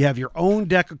 you have your own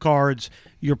deck of cards.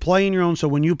 You're playing your own, so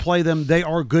when you play them, they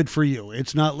are good for you.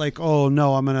 It's not like, oh,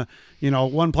 no, I'm going to,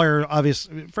 one player,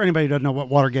 obviously, for anybody who doesn't know what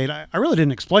Watergate, I really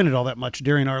didn't explain it all that much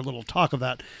during our little talk of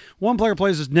that. One player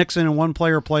plays as Nixon, and one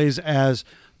player plays as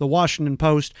the Washington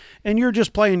Post, and you're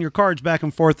just playing your cards back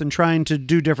and forth and trying to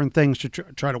do different things to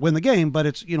try to win the game, but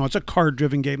it's it's a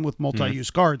card-driven game with multi-use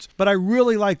cards. But I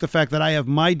really like the fact that I have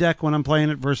my deck when I'm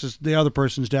playing it versus the other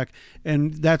person's deck,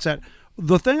 and that's it.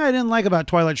 The thing I didn't like about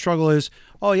Twilight Struggle is,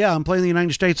 oh yeah, I'm playing the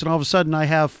United States, and all of a sudden I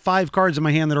have 5 cards in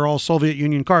my hand that are all Soviet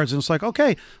Union cards, and it's like,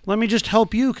 okay, let me just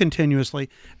help you continuously.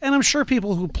 And I'm sure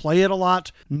people who play it a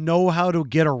lot know how to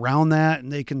get around that,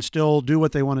 and they can still do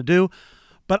what they want to do.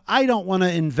 But I don't want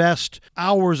to invest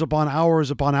hours upon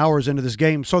hours upon hours into this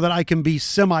game so that I can be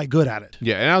semi-good at it.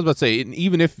 Yeah, and I was about to say,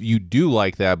 even if you do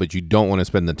like that, but you don't want to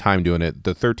spend the time doing it,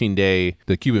 the 13-day,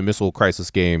 the Cuban Missile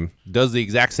Crisis game does the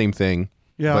exact same thing,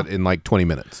 but in like 20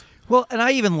 minutes. Well, and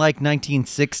I even like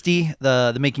 1960,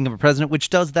 the Making of a President, which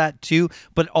does that too,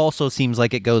 but also seems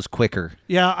like it goes quicker.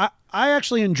 Yeah, I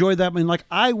actually enjoyed that. I mean, like,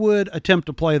 I would attempt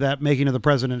to play that Making of the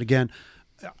President again.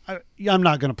 I'm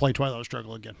not going to play Twilight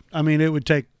Struggle again. I mean, it would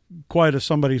take quite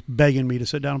somebody begging me to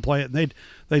sit down and play it. And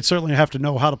they'd certainly have to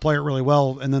know how to play it really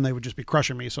well, and then they would just be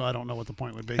crushing me, so I don't know what the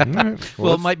point would be.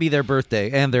 Well, it might be their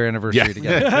birthday and their anniversary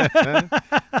together.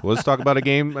 Well, let's talk about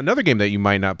another game that you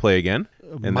might not play again.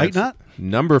 And Might that's not?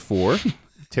 Number 4,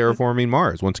 Terraforming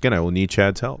Mars. Once again, I will need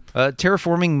Chad's help.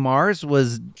 Terraforming Mars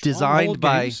was designed Stronghold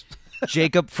by Games.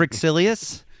 Jacob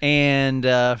Frixilius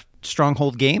and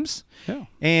Stronghold Games. Yeah.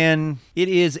 And it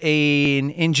is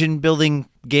an engine building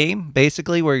game,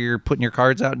 basically, where you're putting your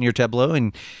cards out in your tableau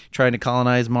and trying to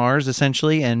colonize Mars,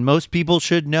 essentially. And most people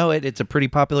should know it. It's a pretty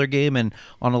popular game and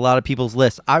on a lot of people's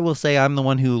lists. I will say I'm the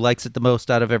one who likes it the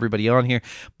most out of everybody on here.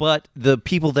 But the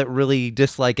people that really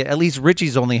dislike it, at least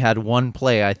Richie's only had one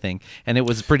play, I think, and it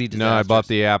was pretty disastrous. No, I bought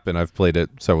the app, and I've played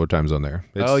it several times on there.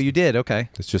 Oh, you did? Okay.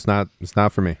 It's just not. It's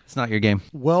not for me. It's not your game.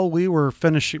 Well, we were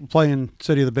finishing playing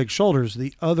City of the Big Shoulders.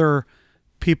 The other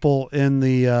people in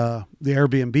the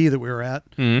Airbnb that we were at,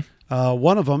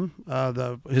 one of them,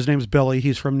 his name's Billy.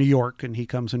 He's from New York, and he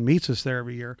comes and meets us there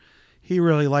every year. He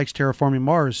really likes Terraforming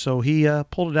Mars, so he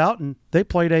pulled it out, and they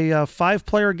played a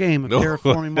 5-player game of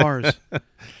Terraforming Mars.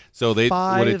 So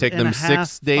would it take them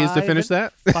 6 days to finish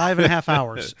that? 5.5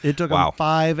 hours. It took them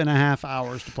 5.5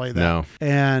 hours to play that. No.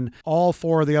 And all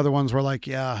 4 of the other ones were like,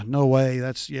 yeah, no way.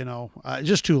 That's,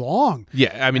 just too long.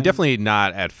 Yeah, I mean, definitely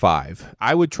not at 5.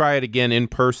 I would try it again in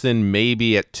person,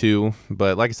 maybe at 2.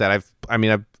 But like I said,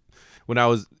 when I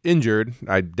was injured,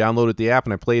 I downloaded the app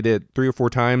and I played it 3 or 4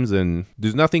 times, and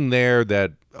there's nothing there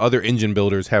that other engine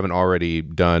builders haven't already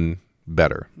done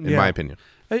better, in my opinion.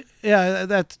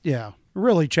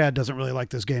 Really, Chad doesn't really like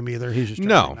this game either. He's just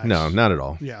No, trying to be nice. not at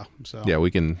all. Yeah. So Yeah, we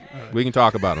can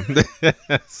talk about him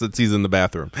since he's in the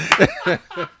bathroom.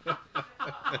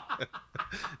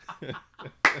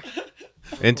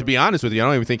 And to be honest with you, I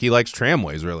don't even think he likes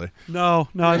tramways, really. No,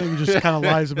 I think he just kind of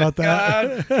lies about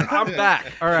that. I'm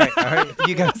back. All right.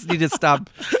 You guys need to stop.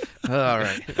 All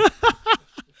right.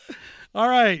 All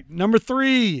right, number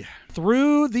 3,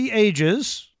 Through the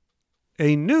Ages,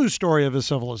 a new story of a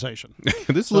civilization.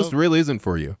 This list really isn't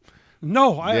for you.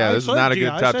 No, this is not a good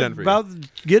top 10 for you. About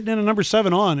getting into number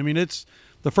 7 on. I mean, it's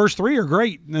the first 3 are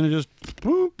great, and then it just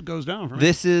goes down from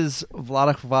This is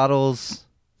Vladek Vadel's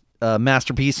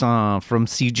masterpiece from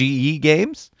CGE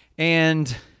Games.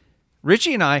 And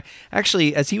Richie and I,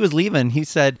 actually, as he was leaving, he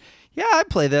said, yeah, I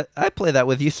play that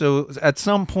with you. So at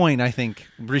some point, I think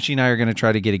Richie and I are going to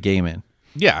try to get a game in.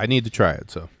 Yeah, I need to try it.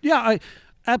 So Yeah,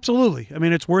 absolutely. I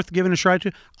mean, it's worth giving a try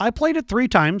to. I played it 3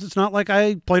 times. It's not like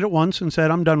I played it once and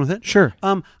said I'm done with it. Sure.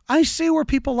 I see where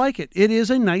people like it. It is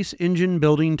a nice engine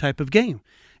building type of game.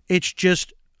 It's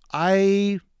just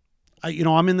I'm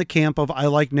in the camp of I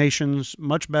like Nations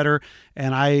much better,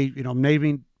 and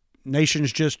maybe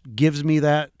Nations just gives me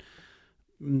that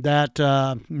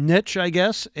niche, I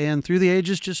guess, and Through the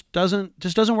Ages just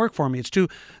doesn't work for me.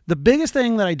 The biggest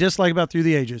thing that I dislike about Through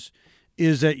the Ages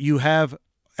is that you have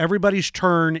everybody's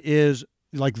turn is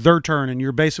like their turn, and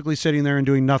you're basically sitting there and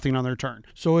doing nothing on their turn.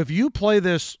 So if you play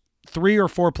this 3 or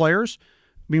 4 players,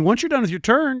 I mean, once you're done with your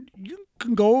turn, you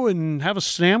can go and have a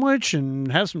sandwich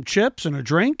and have some chips and a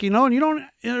drink, and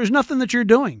there's nothing that you're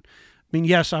doing. I mean,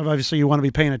 yes, obviously you want to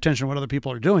be paying attention to what other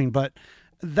people are doing, but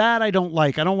that I don't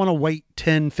like. I don't want to wait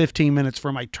 10, 15 minutes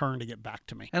for my turn to get back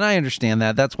to me. And I understand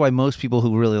that. That's why most people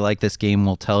who really like this game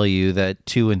will tell you that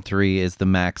 2 and 3 is the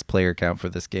max player count for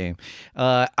this game.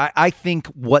 I think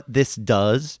what this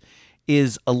does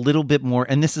is a little bit more,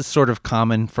 and this is sort of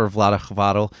common for Vlaada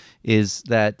Chvátil, is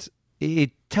that it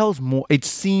tells more. It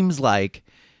seems like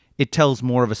it tells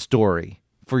more of a story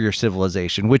for your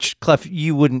civilization, which, Clef,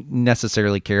 you wouldn't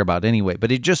necessarily care about anyway,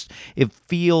 but it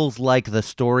feels like the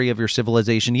story of your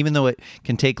civilization, even though it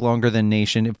can take longer than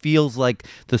Nation. It feels like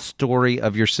the story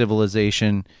of your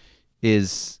civilization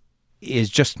is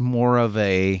just more of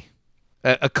a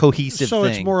cohesive so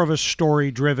thing. It's more of a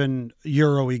story-driven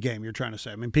Euro-y game, you're trying to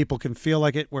say. I mean, people can feel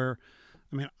like it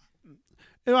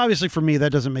obviously for me,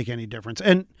 that doesn't make any difference.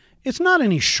 And it's not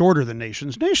any shorter than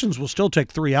Nations. Nations will still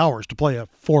take 3 hours to play a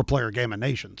 4-player game of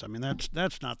Nations. I mean,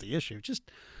 that's not the issue. Just,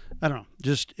 I don't know,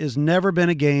 just has never been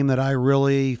a game that I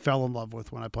really fell in love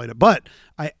with when I played it. But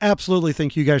I absolutely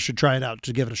think you guys should try it out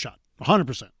to give it a shot.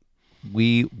 100%.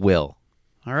 We will.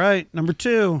 All right, number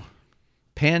 2.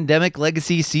 Pandemic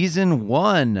Legacy Season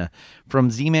 1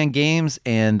 from Z-Man Games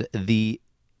and the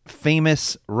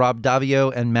famous Rob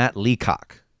Daviau and Matt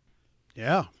Leacock.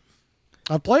 Yeah.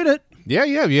 I've played it. yeah,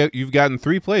 you've gotten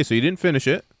 3 plays, so you didn't finish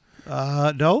it.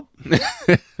 Nope.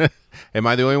 Am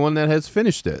I the only one that has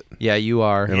finished it? Yeah, you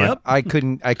are. Yep. I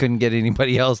couldn't get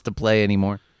anybody else to play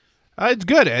anymore. It's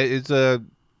good. It's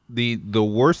the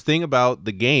worst thing about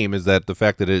the game is that the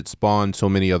fact that it spawned so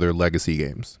many other legacy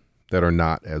games that are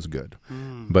not as good.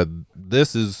 But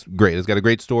this is great. It's got a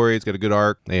great story. It's got a good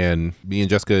arc, and me and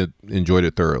Jessica enjoyed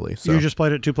it thoroughly. So You just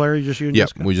played it 2-player? You and yeah,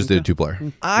 Jessica? we just did a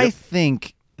 2-player. I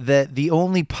think that the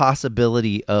only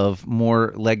possibility of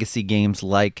more legacy games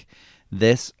like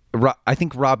this, I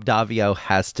think Rob Daviau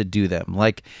has to do them.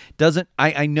 Like,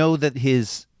 I know that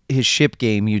his ship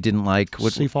game you didn't like.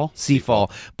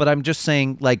 Seafall. But I'm just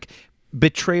saying, like,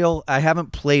 Betrayal, I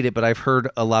haven't played it, but I've heard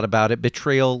a lot about it.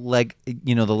 Betrayal,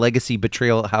 the Legacy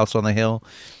Betrayal House on the Hill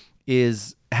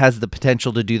has the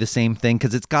potential to do the same thing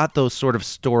because it's got those sort of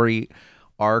story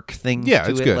arc things to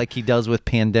it, good. like he does with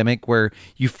Pandemic, where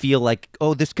you feel like,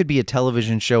 oh, this could be a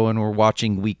television show and we're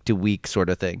watching week to week sort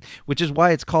of thing, which is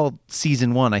why it's called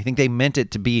Season 1. I think they meant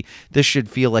it to be, this should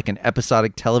feel like an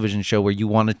episodic television show where you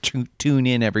want to tune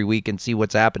in every week and see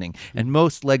what's happening. And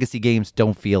most legacy games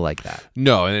don't feel like that.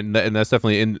 No, and that's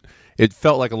definitely, and it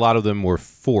felt like a lot of them were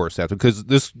forced after, because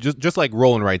this just like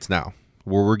Roll and Writes now,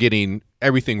 where we're getting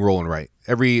everything roll and write.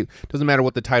 Doesn't matter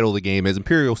what the title of the game is.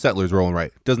 Imperial Settlers roll and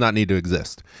write does not need to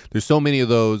exist. There's so many of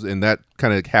those, and that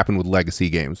kind of happened with legacy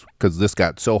games because this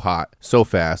got so hot so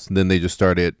fast, and then they just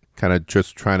started kind of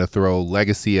just trying to throw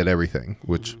legacy at everything,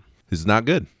 which is not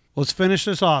good. Let's finish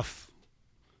this off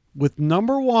with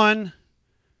number 1,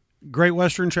 Great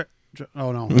Western.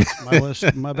 Oh no, my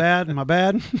list. My bad.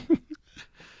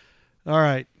 All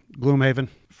right, Gloomhaven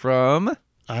From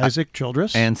Isaac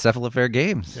Childress and Cephalofair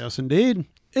Games. Yes, indeed.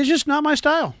 It's just not my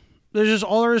style. There's just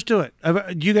all there is to it.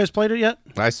 You guys played it yet?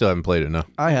 I still haven't played it, no.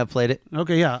 I have played it.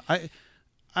 Okay, yeah.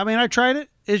 I mean, I tried it.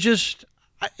 It just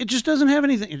doesn't have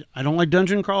anything. I don't like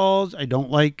dungeon crawls. I don't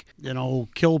like,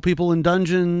 kill people in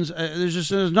dungeons.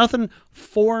 There's nothing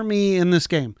for me in this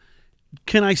game.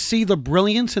 Can I see the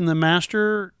brilliance and the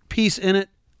masterpiece in it?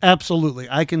 Absolutely.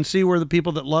 I can see where the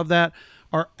people that love that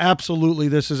are absolutely,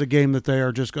 this is a game that they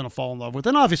are just going to fall in love with.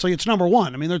 And obviously it's number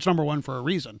 1. I mean, it's number 1 for a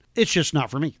reason. It's just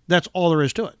not for me. That's all there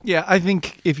is to it. Yeah, I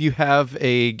think if you have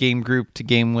a game group to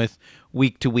game with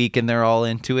week to week and they're all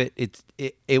into it,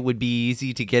 it would be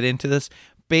easy to get into this.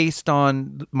 Based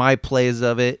on my plays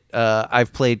of it,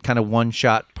 I've played kind of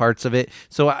one-shot parts of it.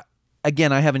 So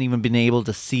again, I haven't even been able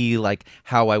to see like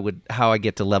how I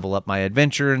get to level up my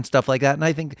adventure and stuff like that. And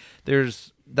I think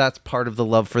that's part of the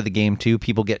love for the game too.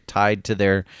 People get tied to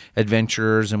their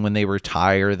adventures, and when they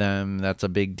retire them, that's a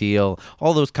big deal.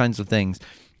 All those kinds of things.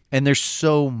 And there's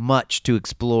so much to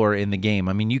explore in the game.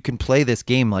 I mean, you can play this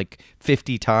game like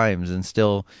 50 times and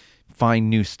still find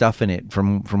new stuff in it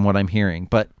from what I'm hearing.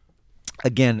 But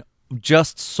again,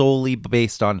 just solely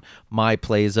based on my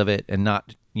plays of it and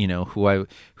not,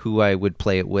 who I would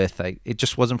play it with. It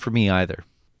just wasn't for me either.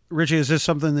 Richie, is this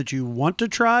something that you want to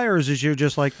try, or is this you're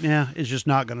just like, it's just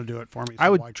not going to do it for me, so I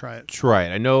would why try it? Try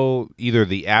it. I know either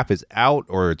the app is out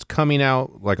or it's coming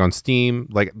out, like on Steam.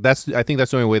 Like I think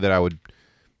that's the only way that I would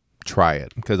try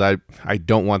it, because I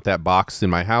don't want that box in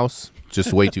my house,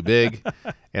 just way too big,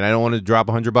 and I don't want to drop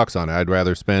 $100 on it. I'd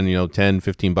rather spend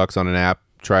 $10-15 on an app,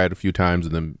 try it a few times,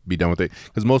 and then be done with it,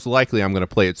 because most likely I'm going to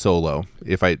play it solo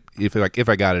if I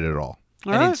got it at all.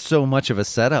 It's so much of a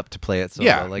setup to play it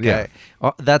solo. Yeah.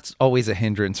 That's always a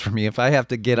hindrance for me. If I have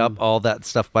to get up all that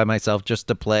stuff by myself just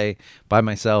to play by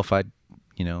myself,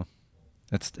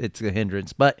 it's a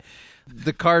hindrance. But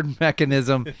the card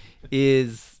mechanism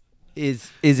is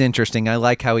interesting. I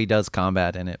like how he does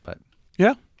combat in it, but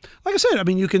yeah, like I said, I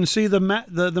mean, you can see the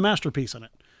masterpiece in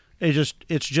it.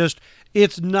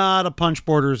 It's not a Punch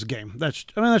Borders game. That's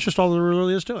just all there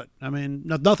really is to it. I mean,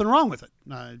 nothing wrong with it.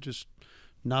 Just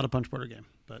not a Punch Border game.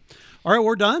 But all right,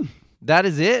 we're done. That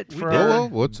is it for our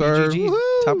what's our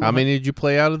top how many did you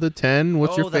play out of the 10?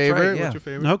 What's your favorite? Right, yeah. What's your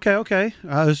favorite? Okay.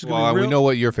 This is we know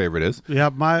what your favorite is. Yeah,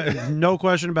 no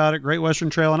question about it. Great Western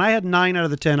Trail, and I had 9 out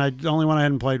of the 10. The only one I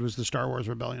hadn't played was the Star Wars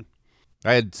Rebellion.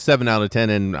 I had 7 out of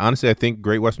 10, and honestly, I think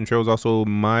Great Western Trail is also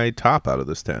my top out of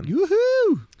this 10.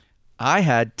 Yoo-hoo! I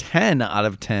had 10 out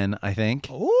of 10, I think.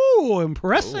 Oh,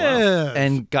 impressive! Wow.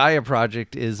 And Gaia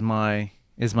Project is my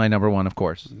number 1, of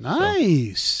course.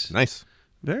 Nice. Nice.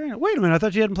 Wait a minute. I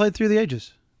thought you hadn't played Through the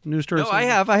Ages. New story. No, I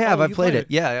have. I played it.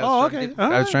 Yeah. Okay.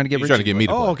 I was trying to get me to play.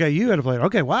 Oh, okay. You had to play it.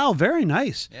 Okay. Wow. Very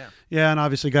nice. Yeah. Yeah, and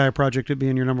obviously Gaia Project it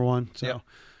being your number 1. So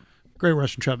Great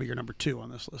Western Trail be your number 2 on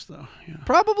this list, though. Yeah.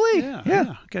 Probably.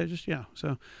 Yeah. Okay.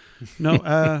 So,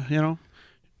 no.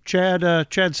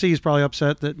 Chad C is probably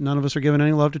upset that none of us are giving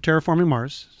any love to Terraforming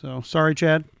Mars. So sorry,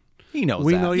 Chad. He knows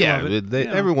we that. know you love it.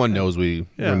 Everyone knows we're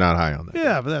not high on that.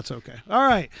 Yeah, but that's okay. All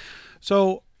right.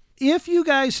 So if you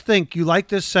guys think you like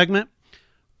this segment,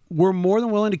 we're more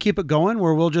than willing to keep it going,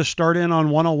 where we'll just start in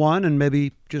on 101 and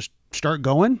maybe just start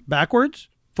going backwards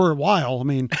for a while. I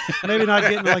mean, maybe not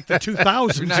getting to like the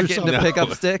 2000s You're not or getting something. to pick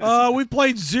up sticks. We've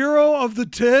played 0 of the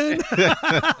 10,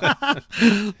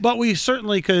 but we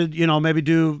certainly could, maybe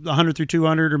do 100 through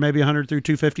 200 or maybe 100 through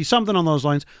 250, something on those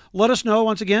lines. Let us know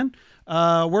once again.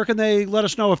 Where can they let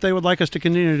us know if they would like us to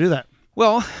continue to do that?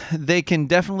 Well, they can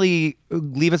definitely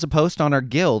leave us a post on our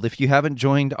guild. If you haven't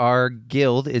joined our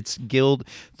guild, it's Guild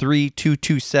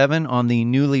 3227 on the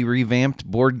newly revamped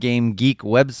Board Game Geek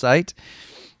website.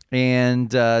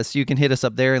 And so you can hit us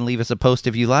up there and leave us a post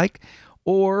if you like.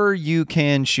 Or you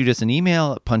can shoot us an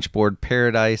email at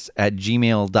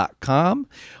punchboardparadise@gmail.com.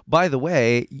 By the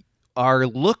way, our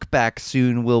look back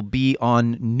soon will be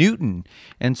on Newton.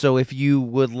 And so if you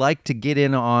would like to get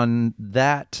in on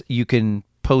that, you can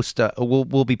post.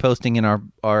 We'll be posting in our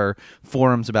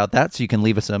forums about that, so you can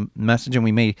leave us a message, and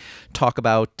we may talk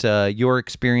about your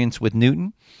experience with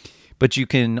Newton. But you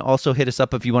can also hit us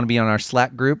up if you want to be on our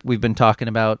Slack group. We've been talking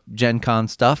about Gen Con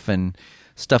stuff and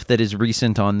stuff that is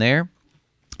recent on there,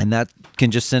 and that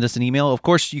can just send us an email. Of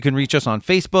course, you can reach us on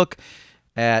Facebook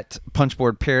at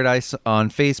Punchboard Paradise on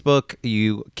Facebook.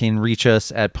 You can reach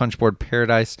us at Punchboard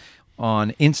Paradise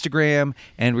on Instagram,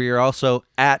 and we are also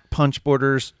at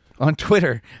Punchboarders on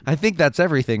Twitter. I think that's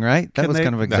everything, right? That was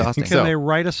kind of exhausting. Can they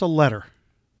write us a letter?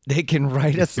 They can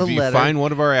write us a letter. If you find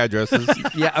one of our addresses,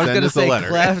 yeah, I was going to say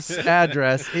Clef's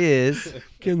address is.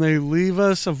 Can they leave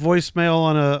us a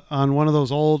voicemail on one of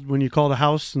those old, when you called a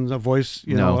house and a voice,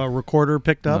 a recorder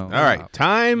picked up? No. All right,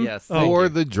 time for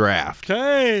the draft.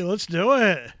 Okay, let's do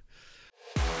it.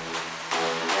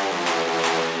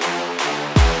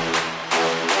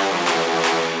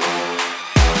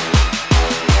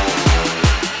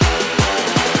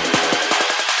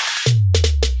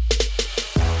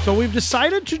 So we've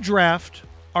decided to draft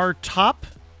our top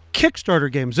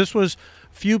Kickstarter games. This was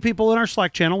few people in our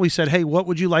Slack channel. We said, hey, what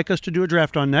would you like us to do a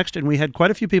draft on next? And we had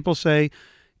quite a few people say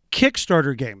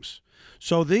Kickstarter games.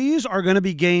 So these are going to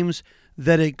be games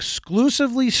that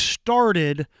exclusively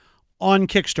started on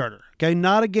Kickstarter. Okay,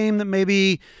 not a game that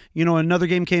maybe, another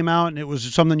game came out and it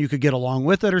was something you could get along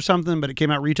with it or something, but it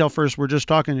came out retail first. We're just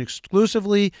talking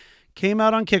exclusively came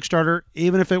out on Kickstarter,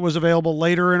 even if it was available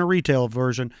later in a retail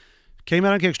version. Came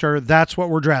out on Kickstarter. That's what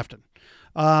we're drafting.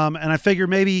 And I figure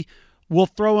maybe we'll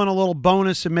throw in a little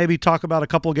bonus and maybe talk about a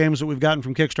couple of games that we've gotten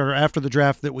from Kickstarter after the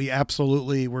draft that we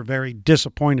absolutely were very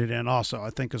disappointed in also, I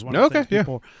think is one of the things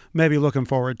people may be looking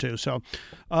forward to. So,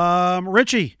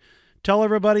 Richie, tell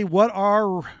everybody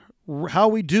how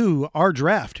we do our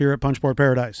draft here at Punchboard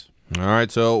Paradise. All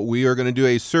right, so we are going to do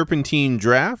a serpentine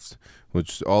draft,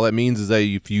 which all that means is that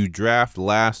if you draft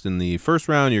last in the first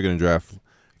round, you're going to draft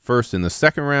first in the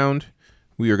second round.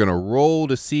 We are going to roll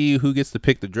to see who gets to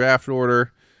pick the draft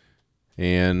order,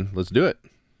 and let's do it.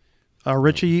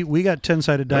 Richie, we got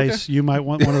 10-sided dice. You might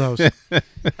want one of those.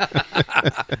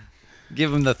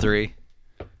 Give him the 3.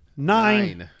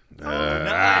 9.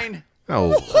 9. Oh,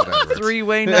 whatever.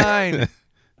 3-way 9.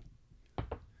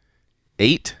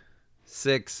 8.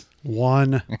 6.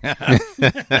 1. All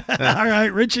right,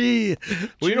 Richie.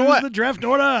 Well, you know what? The draft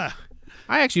order.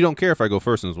 I actually don't care if I go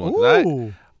first in this one.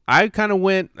 'Cause I kind of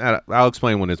went. I'll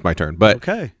explain when it's my turn. But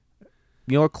okay.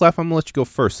 You know what, Clef? I'm gonna let you go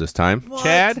first this time. What?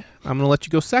 Chad, I'm gonna let you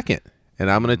go second,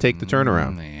 and I'm gonna take the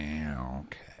turnaround.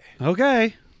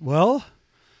 Okay. Well,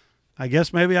 I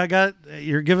guess maybe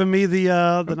you're giving me the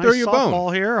nice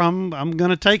softball here. I'm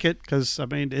gonna take it because I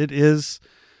mean it is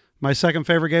my second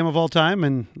favorite game of all time,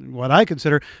 and what I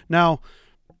consider now.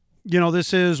 You know,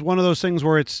 this is one of those things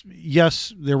where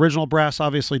yes, the original Brass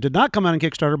obviously did not come out on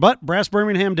Kickstarter, but Brass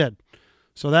Birmingham did.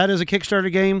 So that is a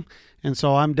Kickstarter game, and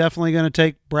so I'm definitely going to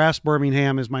take Brass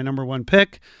Birmingham as my number one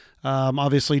pick.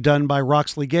 Obviously done by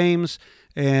Roxley Games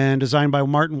and designed by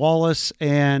Martin Wallace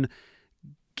and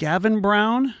Gavin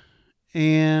Brown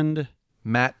and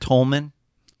Matt Tolman.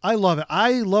 I love it.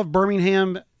 I love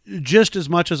Birmingham just as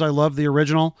much as I love the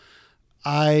original.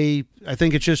 I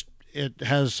think it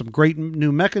has some great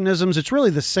new mechanisms. It's really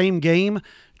the same game,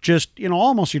 just,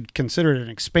 almost you'd consider it an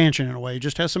expansion in a way. It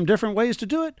just has some different ways to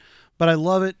do it, but I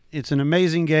love it. It's an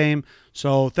amazing game.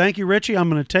 So thank you, Richie. I'm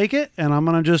going to take it, and I'm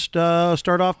going to just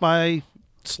start off by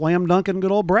slam dunking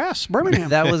good old Brass Birmingham.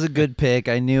 That was a good pick.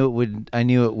 I knew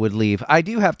it would leave. I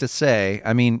do have to say,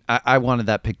 I mean, I wanted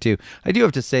that pick too. I do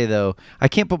have to say though, I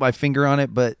can't put my finger on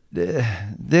it, but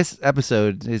this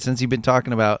episode, since you've been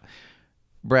talking about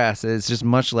Brass, it's just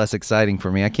much less exciting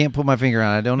for me. I can't put my finger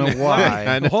on it. I don't know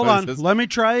why. Hold on. Let me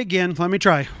try again. Let me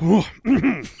try.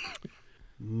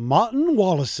 Martin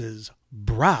Wallace's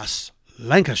Brass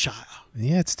Lancashire.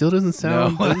 Yeah, it still doesn't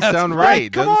sound Right.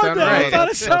 right. Come Doesn't on, sound man. right. I thought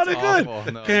it sounded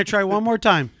good. No. Can I try one more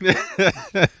time?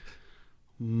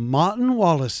 Martin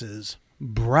Wallace's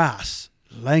Brass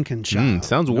Lancashire.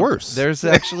 Sounds worse. There's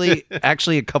actually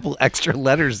a couple extra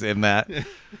letters in that.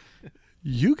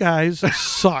 You guys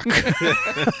suck.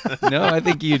 No, I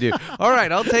think you do. All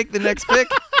right, I'll take the next pick.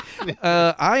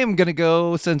 I am going to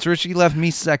go, since Richie left me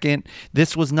second,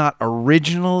 this was not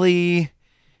originally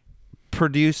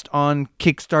produced on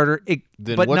Kickstarter.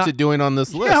 Then but what's not, it doing on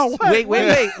this list? Yeah,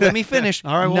 Wait. Let me finish.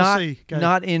 All right, we'll see.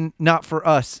 Okay. Not for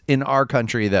us in our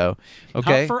country, though.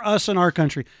 Okay. Not for us in our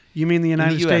country. You mean the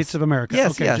United US. States of America?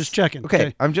 Yes, okay, yes. just checking.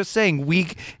 Okay, I'm just saying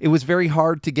it was very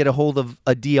hard to get a hold of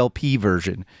a DLP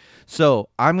version. So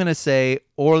I'm going to say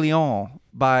Orleans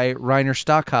by Rainer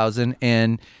Stockhausen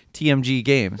and TMG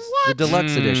Games, the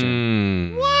deluxe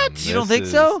edition. What? You don't think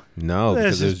so? No, This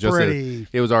because it was is just pretty-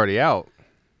 it was already out.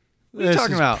 What are you This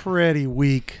talking is about? pretty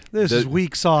weak. This is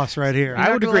weak sauce right here.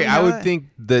 I would gonna agree. let me I know would that? think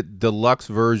that deluxe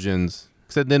versions,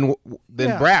 except then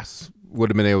Yeah. Brass would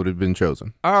have been able to have been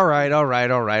chosen. All right. I'll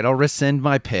rescind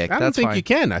my pick. I don't That's think fine. you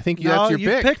can. I think No, that's your you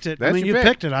pick. picked it. That's I mean, your you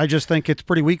pick. picked it. I just think it's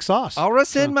pretty weak sauce. I'll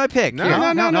rescind my pick. No,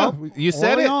 Yeah. no. You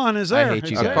said Orleans is there. I hate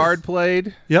you It's guys. A there. card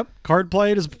played. Yep. Card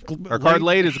played is Or card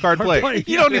laid is a card played. played.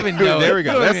 You don't even know. There we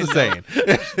go. You don't That's the even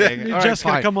saying. All right, Just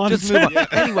gonna fine. come on Just and move say on.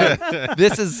 Anyway,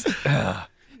 this is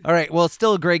all right. Well, it's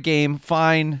still a great game.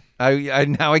 Fine. I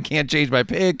now I can't change my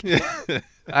pick.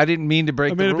 I didn't mean to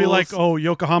break I mean, the it'd be rules. like, oh,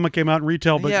 Yokohama came out in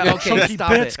retail, but Yeah, okay, Chunky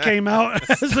stop Bits it. came out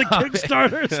as a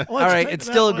Kickstarter. So all right, it's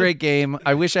still a great game.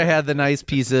 I wish I had the nice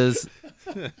pieces.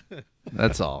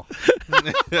 That's all.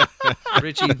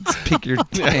 Richie, pick your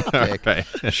pick. Right.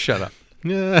 Shut up.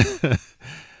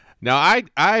 Now,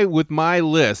 I with my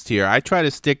list here, I try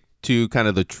to stick to kind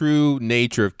of the true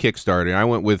nature of Kickstarter. I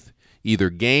went with either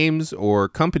games or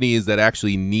companies that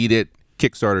actually needed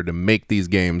Kickstarter to make these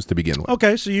games to begin with.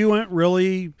 Okay, so you went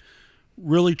really,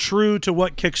 really true to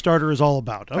what Kickstarter is all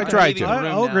about. Okay. I tried to.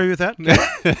 I'll agree with that.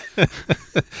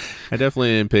 I definitely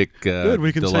didn't pick. Good,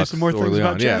 we can say Deluxe some more things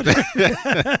about Orleans.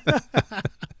 Yeah.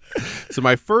 So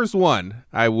my first one,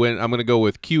 I'm going to go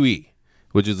with QE,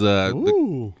 which is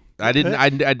Ooh. I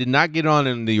did not get on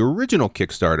in the original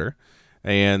Kickstarter,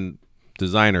 and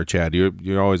designer Chad,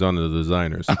 you're always on the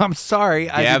designers. I'm sorry.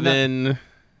 Gavin,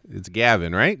 it's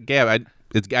Gavin, right? I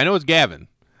know it's Gavin.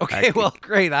 Okay, well,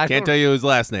 great. I Can't don't tell you his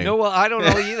last name. No, well, I don't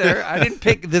know either. I didn't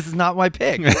pick. This is not my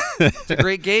pick. It's a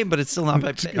great game, but it's still not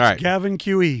my pick. All right. Gavin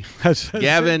QE.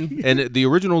 Gavin, and the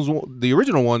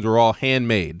original ones were all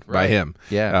handmade by Right. him,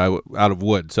 Yeah. out of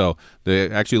wood. So they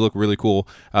actually look really cool.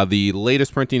 The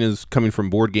latest printing is coming from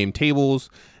Board Game Tables,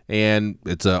 and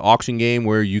it's an auction game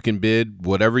where you can bid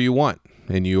whatever you want,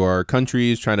 and you are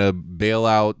countries trying to bail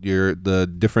out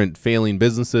the different failing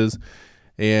businesses,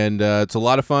 and it's a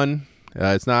lot of fun.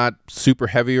 It's not super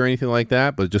heavy or anything like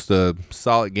that, but just a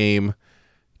solid game.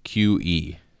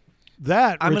 QE.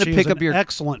 That I'm gonna Richie, pick is up an your-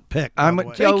 excellent pick. by the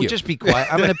way. Joe, you. just be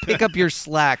quiet. I'm going to pick up your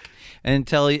slack and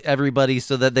tell everybody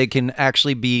so that they can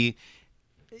actually be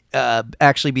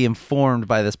informed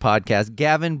by this podcast.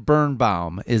 Gavin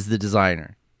Birnbaum is the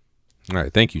designer. All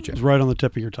right, thank you, Jeff. It's right on the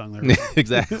tip of your tongue there.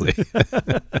 Exactly.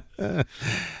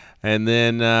 And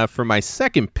then for my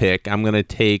second pick, I'm going to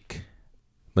take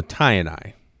Matai and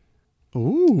I.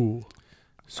 Ooh.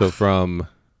 So from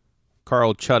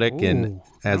Carl Chuddick and Ooh.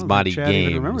 I don't think Asmati Chad Games.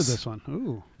 even remember this one.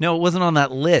 Ooh. No, it wasn't on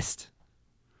that list.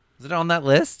 Was it on that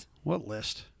list? What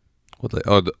list?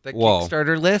 The well,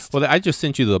 Kickstarter list? I just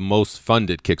sent you the most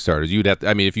funded Kickstarters. You'd have to,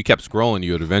 I mean, if you kept scrolling,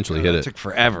 you would eventually hit It it. took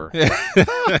forever. That's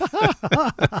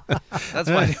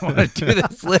why I didn't want to do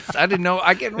this list. I didn't know.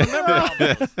 I can't remember all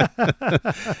this.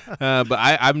 But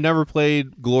I've never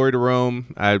played Glory to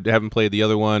Rome. I haven't played the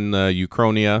other one,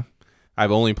 Uchronia.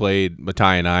 I've only played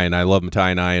Matai and I love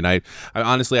Matai and I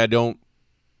honestly, I don't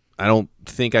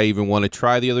think I even want to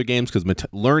try the other games because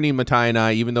learning Matai and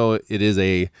I, even though it is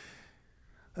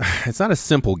it's not a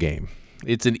simple game.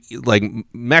 It's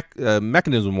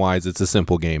mechanism wise, it's a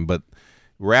simple game, but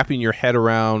wrapping your head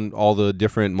around all the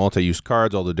different multi-use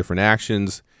cards, all the different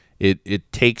actions,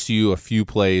 it takes you a few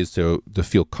plays to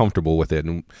feel comfortable with it.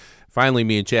 And finally,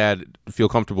 me and Chad feel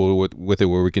comfortable with it,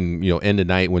 where we can end the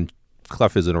night when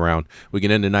Clef isn't around. We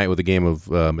can end the night with a game of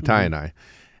Matai and I,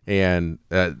 and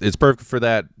it's perfect for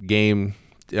that game.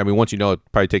 I mean, once you know it,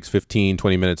 probably takes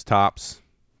 15-20 minutes tops.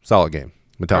 Solid game.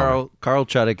 Carl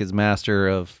Chuddick is master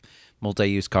of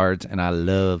multi-use cards, and I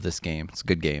love this game. It's a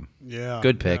good game. Yeah.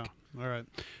 Good pick. Yeah. All right.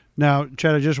 Now,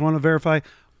 Chad, I just want to verify.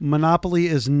 Monopoly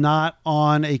is not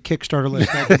on a Kickstarter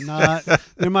list. I did not.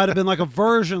 There might have been like a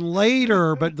version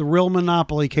later, but the real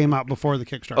Monopoly came out before the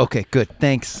Kickstarter. Okay, good.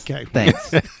 Thanks. Okay.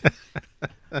 Thanks.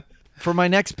 For my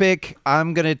next pick,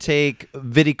 I'm going to take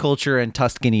Viticulture and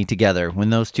Tuscany together. When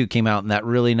those two came out in that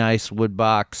really nice wood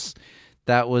box,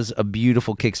 that was a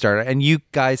beautiful Kickstarter. And you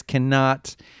guys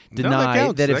cannot deny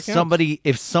counts. that That if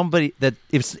counts.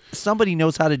 somebody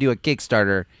knows how to do a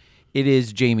Kickstarter, it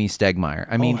is Jamie Stegmaier.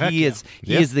 I mean, heck he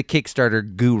yeah. is the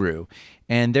Kickstarter guru,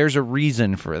 and there's a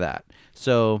reason for that.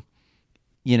 So,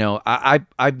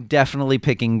 I'm definitely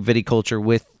picking Viticulture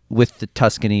with the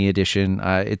Tuscany edition.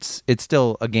 It's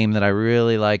still a game that I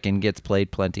really like and gets played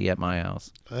plenty at my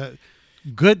house.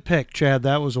 Good pick, Chad.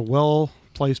 That was a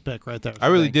well-placed pick right there. I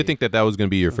really did think that was going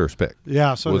to be your first pick.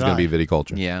 Yeah, so was did going I. to be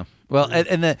Viticulture. Yeah. Well,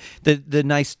 and the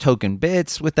nice token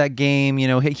bits with that game,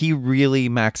 he really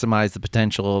maximized the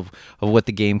potential of what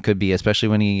the game could be, especially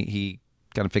when he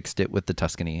kind of fixed it with the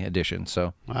Tuscany edition.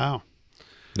 So Wow.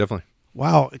 Definitely.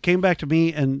 Wow, it came back to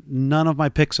me, and none of my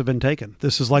picks have been taken.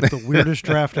 This is like the weirdest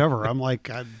draft ever. I'm like,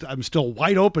 I'm still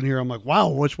wide open here. I'm like, wow,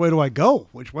 which way do I go?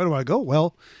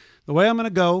 Well, the way I'm going to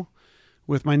go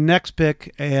with my next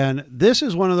pick, and this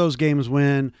is one of those games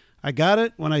when I got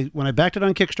it, when I backed it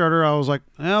on Kickstarter, I was like,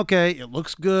 okay, it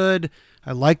looks good.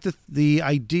 I like the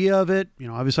idea of it.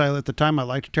 Obviously at the time I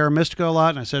liked Terra Mystica a lot,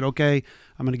 and I said, okay,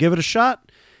 I'm going to give it a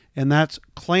shot, and that's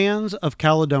Clans of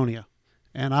Caledonia.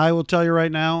 And I will tell you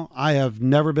right now, I have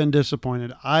never been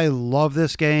disappointed. I love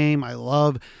this game. I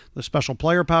love the special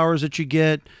player powers that you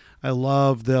get. I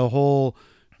love the whole,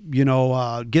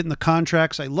 getting the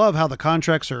contracts. I love how the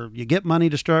contracts are, you get money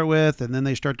to start with, and then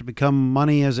they start to become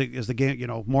money as the game,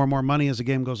 more and more money as the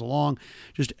game goes along.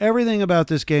 Just everything about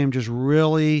this game just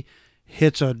really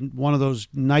hits one of those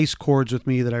nice chords with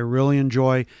me that I really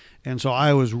enjoy. And so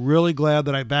I was really glad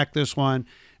that I backed this one.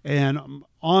 And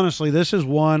honestly, this is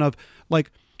one of,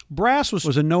 Brass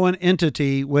was a known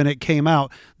entity when it came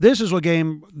out. This is a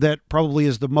game that probably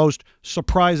is the most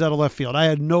surprise out of left field. I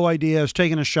had no idea. I was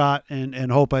taking a shot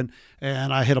and hoping,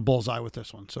 and I hit a bullseye with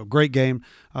this one. So great game.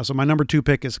 So my number 2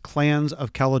 pick is Clans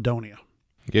of Caledonia.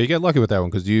 Yeah, you got lucky with that one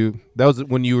because that was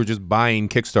when you were just buying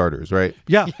Kickstarters, right?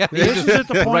 Yeah. This is at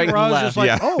the point Right where I was and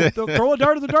just like, throw a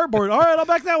dart at the dartboard. All right, I'll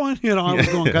back that one. I was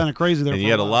going kind of crazy there. And for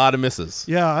you had a while. lot of misses.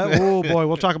 Yeah. Oh boy,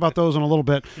 we'll talk about those in a little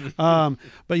bit. But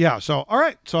yeah. So all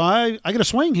right. So I get a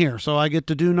swing here. So I get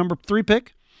to do number 3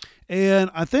 pick,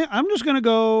 And I think I'm just going to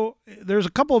go. There's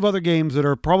a couple of other games that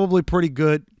are probably pretty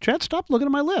good. Chad, stop looking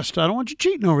at my list. I don't want you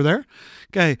cheating over there.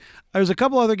 Okay. There's a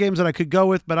couple other games that I could go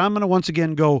with, but I'm going to once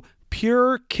again go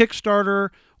pure Kickstarter.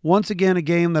 Once again, a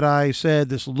game that I said,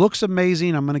 this looks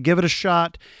amazing. I'm going to give it a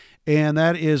shot. And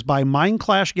that is by Mind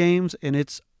Clash Games, and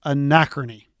it's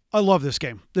Anachrony. I love this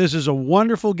game. This is a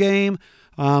wonderful game.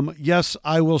 Yes,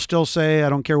 I will still say, I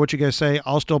don't care what you guys say,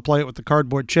 I'll still play it with the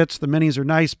cardboard chits. The minis are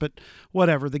nice, but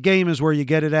whatever. The game is where you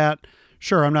get it at.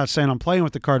 Sure, I'm not saying I'm playing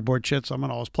with the cardboard chits. I'm going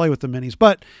to always play with the minis,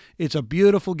 but it's a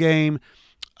beautiful game.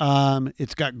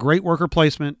 It's got great worker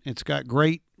placement. It's got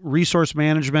great resource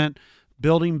management,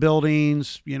 building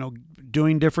buildings,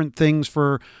 doing different things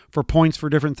for points for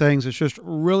different things. It's just a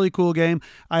really cool game.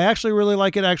 I actually really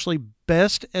like it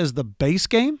best as the base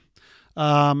game.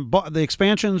 But the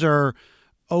expansions are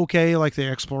okay, like the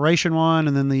exploration one,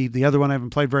 and then the other one I haven't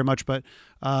played very much, but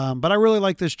I really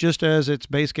like this just as its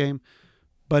base game.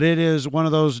 But it is one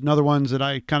of those another ones that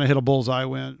I kind of hit a bullseye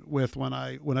with when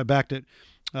I backed it.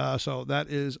 So that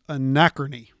is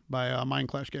Anachrony by Mind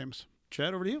Clash Games.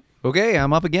 Chad, over to you. Okay,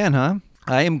 I'm up again, huh?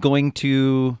 I am going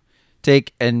to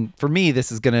take, and for me,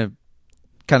 this is going to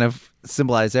kind of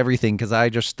symbolize everything, because I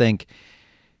just think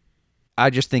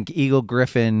Eagle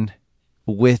Gryphon,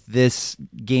 with this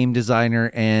game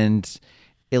designer and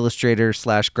illustrator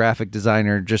 / graphic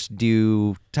designer, just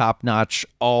do top notch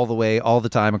all the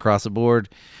time across the board.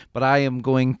 But I am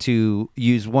going to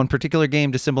use one particular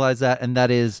game to symbolize that, and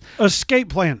that is Escape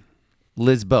Plan.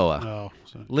 Lisboa. Oh,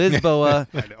 sorry. Lisboa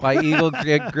by Eagle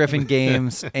Gryphon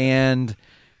Games and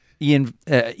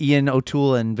Ian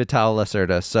O'Toole and Vital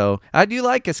Lacerda. So I do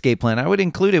like Escape Plan. I would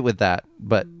include it with that,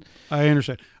 but I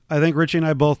understand. I think Richie and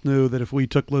I both knew that if we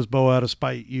took Lisboa out of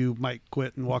spite, you might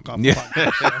quit and walk off the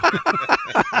podcast.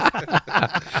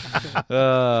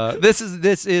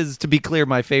 This is, to be clear,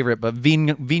 my favorite, but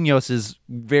Vinhos is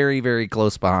very, very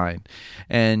close behind.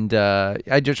 And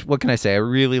what can I say? I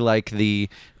really like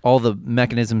all the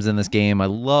mechanisms in this game. I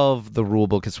love the rule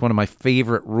book. It's one of my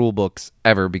favorite rule books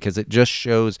ever, because it just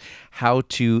shows how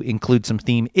to include some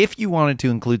theme, if you wanted to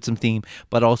include some theme,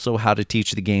 but also how to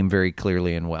teach the game very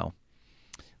clearly and well.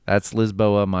 That's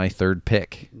Lisboa, my third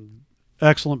pick.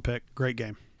 Excellent pick. Great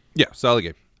game. Yeah, solid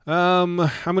game. I'm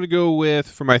going to go with,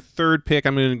 for my third pick,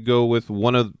 I'm going to go with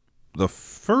one of the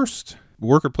first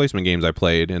worker placement games I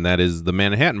played, and that is the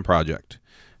Manhattan Project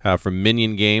from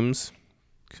Minion Games.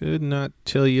 Could not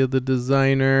tell you the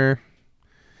designer.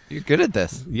 You're good at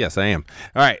this. Yes, I am.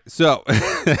 All right, so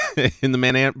in the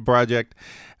Manhattan Project,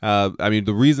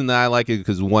 the reason that I like it is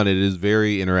because, one, it is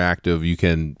very interactive. You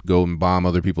can go and bomb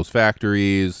other people's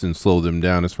factories and slow them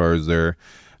down as far as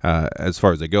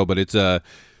they go. But it's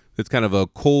kind of a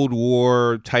Cold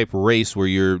War type race where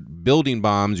you're building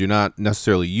bombs. You're not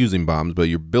necessarily using bombs, but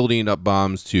you're building up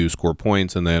bombs to score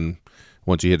points, and then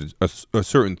once you hit a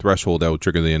certain threshold, that will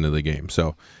trigger the end of the game.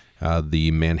 So the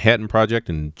Manhattan Project,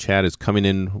 and Chad is coming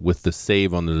in with the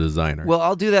save on the designer. Well,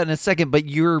 I'll do that in a second, but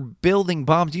you're building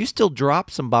bombs. You still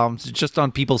drop some bombs just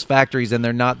on people's factories, and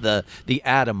they're not the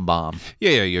atom bomb.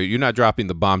 Yeah. You're not dropping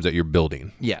the bombs that you're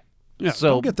building. Yeah. Yeah, so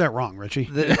don't get that wrong, Richie.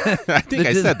 I think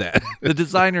I said that. The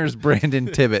designer is Brandon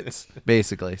Tibbetts,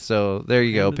 basically. So there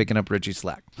you go, picking up Richie's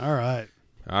slack. All right.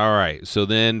 So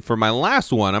then for my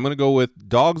last one, I'm going to go with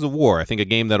Dogs of War. I think a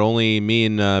game that only me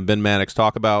and Ben Maddox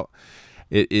talk about.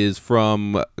 It is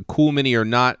from Cool Mini or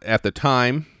Not at the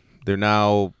time. They're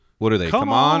now, what are they? Come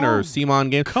on or Simon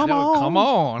Games? Come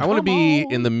on. I want to be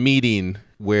in the meeting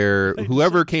where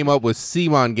whoever came up with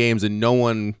Simon Games and no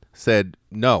one said,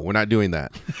 no, we're not doing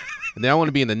that. And then I want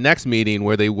to be in the next meeting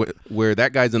where where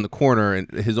that guy's in the corner and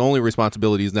his only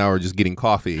responsibilities now are just getting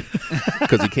coffee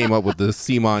because he came up with the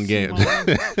Simon Games.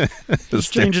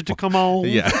 Just change it to come on.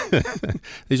 Yeah.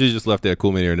 They should have just left it at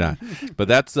Cool Mini or Not. But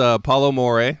that's Paulo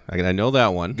More. I know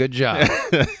that one. Good job.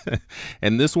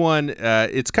 And this one,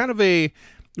 it's kind of we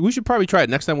should probably try it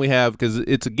next time we have, because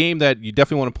it's a game that you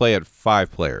definitely want to play at 5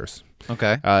 players.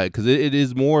 Okay. Because it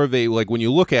is more of a, like, when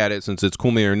you look at it, since it's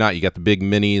Cool Mini or Not, you got the big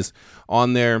minis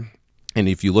on there. And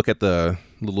if you look at the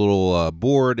little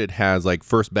board, it has like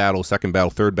first battle, second battle,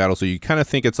 third battle. So you kind of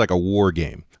think it's like a war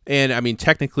game. And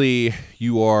technically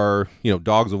you are,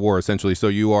 Dogs of War essentially. So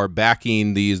you are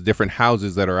backing these different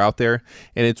houses that are out there.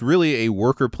 And it's really a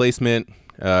worker placement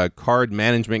card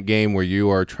management game where you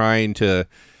are trying to,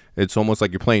 it's almost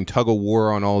like you're playing tug of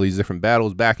war on all these different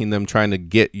battles, backing them, trying to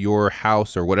get your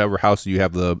house or whatever house you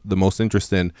have the most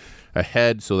interest in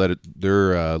ahead so that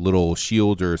their little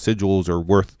shields or sigils are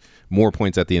worth more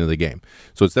points at the end of the game.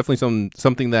 So it's definitely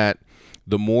something that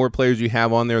the more players you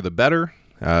have on there, the better.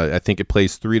 I think it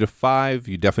plays 3 to 5.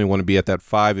 You definitely want to be at that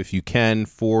 5 if you can.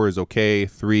 4 is okay.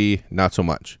 3, not so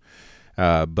much.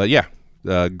 But yeah,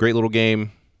 great little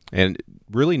game, and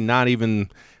really not even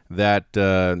that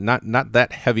not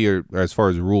that heavier as far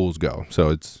as rules go. So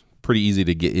it's pretty easy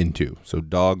to get into. So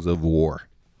Dogs of War.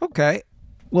 Okay.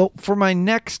 Well, for my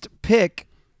next pick,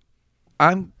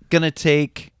 I'm going to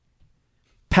take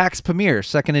PAX Pamir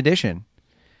 2nd edition.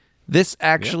 This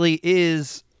actually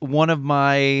is one of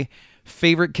my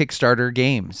favorite Kickstarter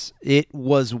games. It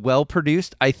was well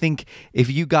produced. I think if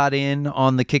you got in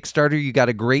on the Kickstarter, you got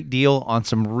a great deal on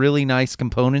some really nice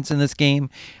components in this game.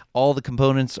 All the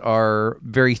components are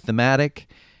very thematic,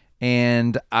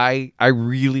 and I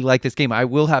really like this game. I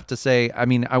will have to say, I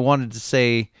mean, I wanted to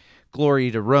say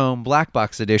Glory to Rome Black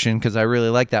Box Edition because I really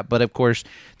like that. But of course,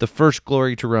 the first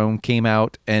Glory to Rome came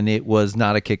out and it was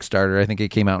not a Kickstarter. I think it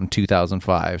came out in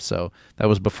 2005. So that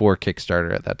was before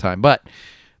Kickstarter at that time. But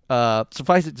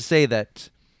suffice it to say that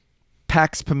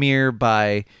PAX Pamir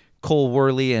by Cole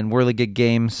Worley and Whirligig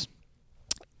Games,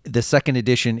 the 2nd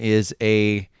edition is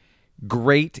a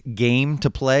great game to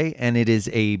play, and it is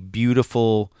a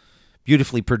beautifully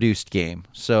produced game.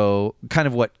 So kind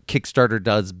of what Kickstarter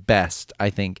does best,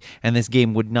 I think. And this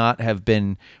game would not have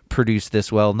been produced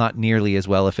this well, not nearly as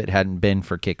well, if it hadn't been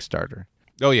for Kickstarter.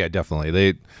 Oh yeah, definitely.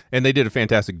 They did a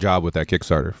fantastic job with that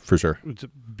Kickstarter for sure. It's a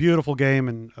beautiful game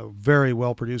and a very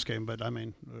well produced game, but I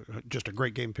mean, just a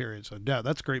great game period. So yeah,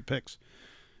 that's great picks.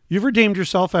 You've redeemed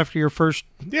yourself after your first.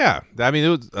 Yeah, I mean, it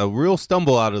was a real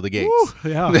stumble out of the gates. Woo,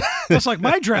 yeah, that's like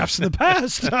my drafts in the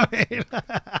past. I mean,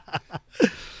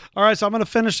 all right, so I'm going to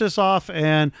finish this off,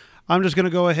 and I'm just going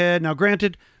to go ahead. Now,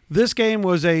 granted, this game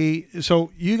was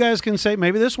so you guys can say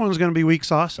maybe this one's going to be weak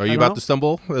sauce. Are you about to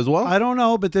stumble as well? I don't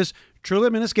know, but this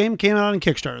game came out on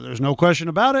Kickstarter. There's no question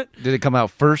about it. Did it come out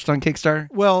first on Kickstarter?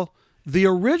 Well, the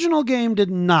original game did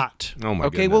not. Oh my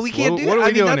Okay, goodness. well, we can't do What that. are we I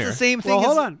mean, doing that's here? the same thing Well,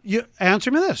 hold as... on. You answer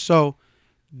me this. So,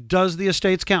 does the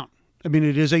estates count? I mean,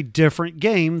 it is a different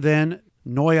game than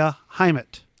Neue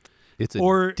Heimat. It's a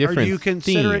Or different are you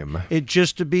considering theme. it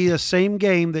just to be the same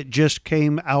game that just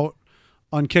came out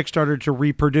on Kickstarter to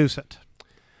reproduce it?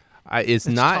 It's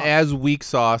not tough. as weak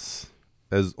sauce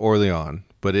as Orleans,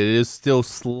 but it is still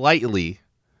slightly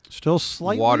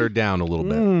watered down a little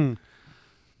bit.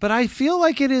 But I feel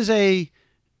like it is I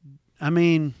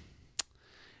mean,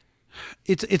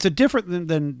 it's a different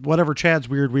than whatever Chad's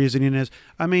weird reasoning is.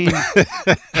 I mean,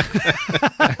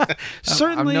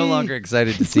 certainly. I'm no longer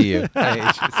excited to see you. I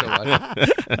hate you so much.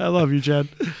 I love you, Chad.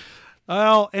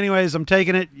 Well, anyways, I'm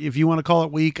taking it. If you want to call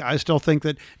it weak, I still think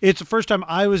that it's the first time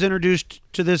I was introduced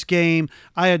to this game.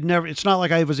 It's not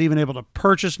like I was even able to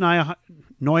purchase Neue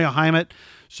Heimat.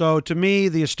 So to me,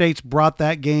 the estates brought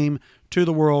that game to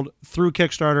the world through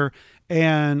Kickstarter.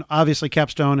 And obviously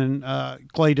Capstone and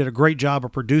Clay did a great job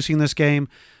of producing this game.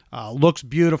 Looks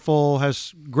beautiful,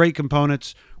 has great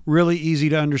components, really easy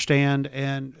to understand,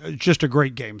 and just a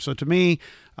great game. So to me,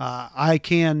 I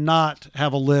cannot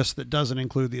have a list that doesn't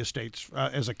include the estates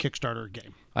as a Kickstarter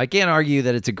game. I can't argue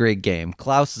that it's a great game.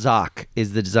 Klaus Zock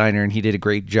is the designer, and he did a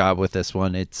great job with this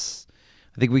one.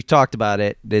 I think we've talked about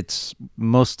it. It's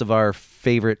most of our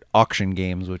favorite auction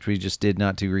games, which we just did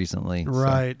not too recently.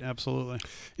 Right, absolutely.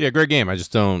 Yeah, great game. I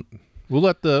just don't. We'll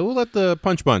let the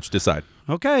Punch Bunch decide.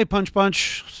 Okay, Punch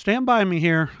Bunch, stand by me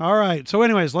here. All right. So,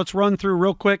 anyways, let's run through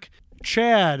real quick.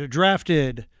 Chad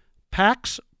drafted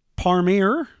Pax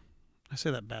Pamir. I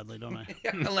say that badly, don't I?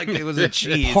 Like it was a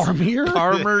cheese. Parmesan?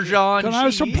 Parmesan Can I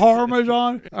have some cheese.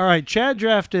 Parmesan? All right, Chad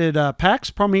drafted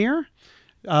Pax Pamir,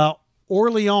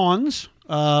 Orleans,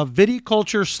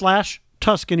 Viticulture /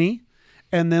 Tuscany,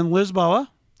 and then Lisboa.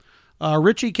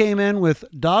 Richie came in with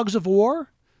Dogs of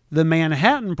War, The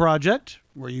Manhattan Project,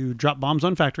 where you drop bombs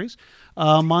on factories,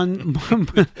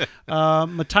 Matinai,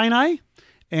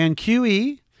 and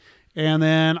QE. And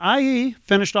then IE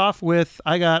finished off with,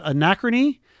 I got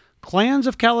Anachrony, Clans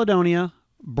of Caledonia,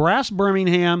 Brass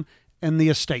Birmingham, and the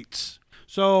Estates.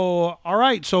 So, all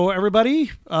right. So,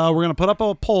 everybody, we're going to put up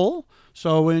a poll.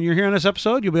 So, when you're hearing this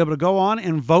episode, you'll be able to go on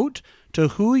and vote to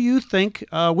who you think,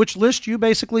 which list you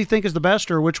basically think is the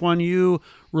best or which one you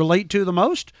relate to the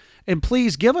most. And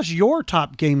please give us your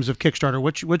top games of Kickstarter,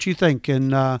 what you think,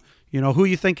 and who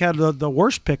you think had the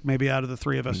worst pick maybe out of the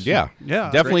three of us. Yeah.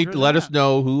 Definitely let us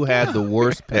know who had the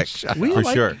worst pick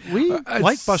sure. We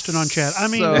like busting on Chad. I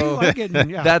mean, So, we like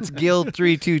getting, yeah. That's Guild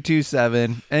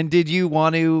 3227. And did you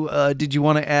want to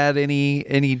add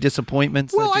any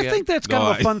disappointments? Well, that I you think that's kind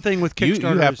of a fun thing with You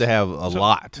Kickstarter. have to have a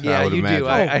lot. Yeah, I would you imagine. do.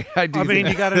 I do. I mean,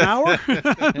 that. you got an hour?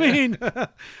 I mean,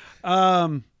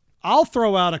 I'll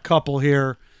throw out a couple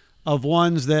here. of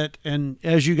ones that, and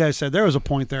as you guys said, there was a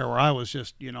point there where I was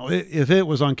just, if it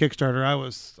was on Kickstarter, I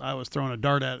was throwing a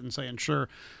dart at it and saying, sure.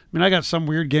 I mean, I got some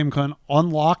weird game called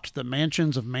Unlocked, the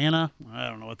Mansions of Mana. I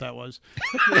don't know what that was.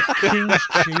 King's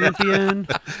Champion.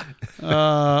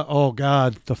 Oh,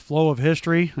 God. The Flow of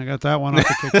History. I got that one off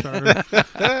the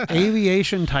Kickstarter.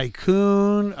 Aviation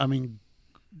Tycoon. I mean,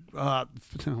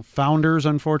 Founders,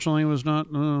 unfortunately, was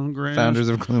not great. Founders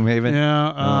of Gloomhaven.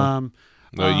 Yeah.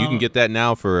 Well, you can get that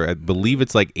now for, I believe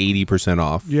it's like 80%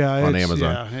 off on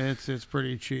Amazon. Yeah, it's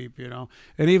pretty cheap,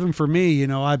 And even for me,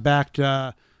 I backed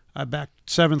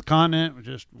Seventh Continent, which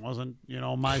just wasn't,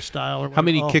 my style. Or How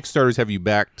many Kickstarters have you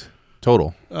backed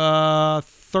total?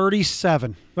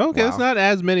 37. Okay, that's not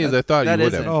as many as I thought you would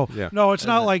isn't. have. Oh, yeah. No, it's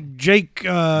not like Jake,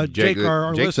 our Jake's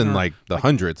listener. in like the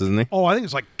hundreds, isn't he? Oh, I think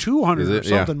it's like 200 Is or it?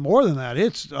 Yeah. something more than that.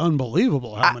 It's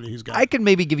unbelievable how many he's got. I can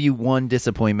maybe give you one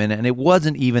disappointment, and it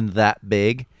wasn't even that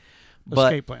big.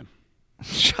 But Escape Plan.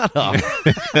 shut up.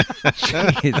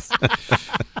 Jeez.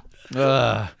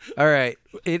 All right.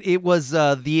 It was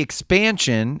the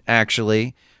expansion,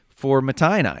 actually, for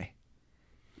Matainai.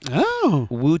 Oh.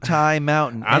 Wutai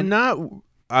Mountain.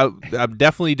 I'm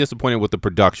definitely disappointed with the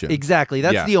production. Exactly.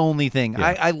 That's Yeah. the only thing.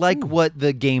 Yeah. I like what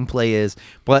the gameplay is,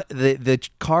 but the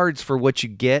cards for what you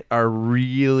get are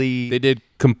really... They did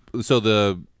so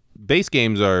the base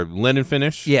games are linen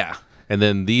finish. Yeah. And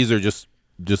then these are just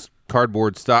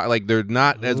cardboard stock. Like they're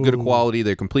not as good a quality.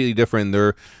 They're completely different.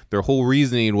 Their whole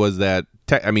reasoning was that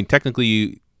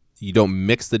technically you don't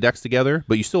mix the decks together,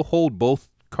 but you still hold both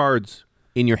cards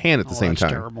in your hand at the same that's time.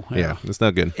 terrible. Yeah, Yeah. it's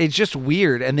not good. It's just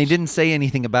weird, and they didn't say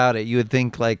anything about it. You would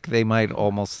think like they might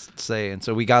almost say, and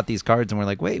so we got these cards, and we're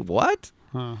like, wait, what?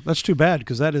 That's too bad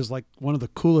because that is like one of the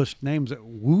coolest names at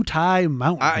Wutai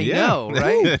Mountain. I know,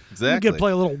 right? Exactly. You get to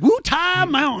play a little Wutai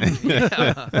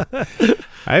Mountain.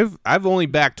 I've only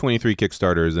backed 23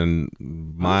 Kickstarters, and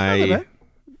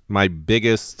my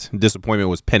biggest disappointment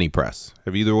was Penny Press.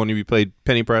 Have either one of you played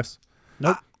Penny Press?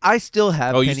 Nope. I still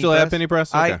have. Oh, you Penny still Press. have Penny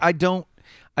Press? Okay.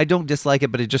 I don't dislike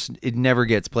it, but it never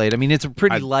gets played. I mean, it's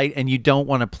pretty light, and you don't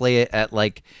want to play it at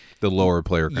like The lower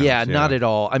player counts. yeah, not at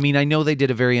all. I mean, I know they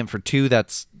did a variant for 2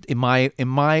 that's in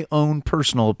my own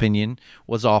personal opinion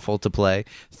was awful to play.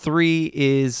 3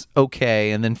 is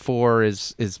okay, and then 4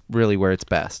 is really where it's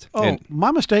best. Oh,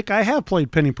 my mistake. I have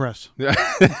played Penny Press.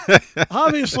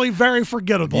 Obviously, very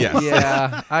forgettable. Yeah.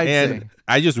 Yeah, I'd say. And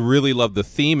I just really loved the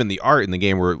theme and the art in the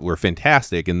game were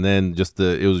fantastic, and then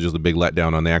it was just a big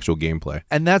letdown on the actual gameplay.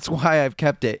 And that's why I've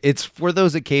kept it. It's for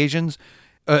those occasions,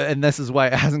 and this is why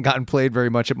it hasn't gotten played very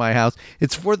much at my house.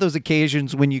 It's for those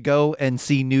occasions when you go and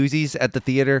see Newsies at the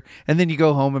theater, and then you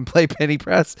go home and play Penny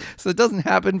Press. So it doesn't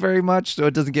happen very much, so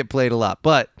it doesn't get played a lot.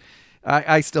 But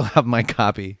I still have my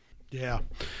copy. Yeah.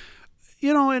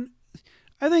 And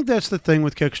I think that's the thing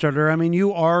with Kickstarter. I mean,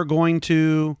 you are going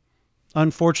to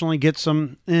unfortunately get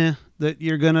some that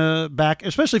you're going to back,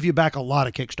 especially if you back a lot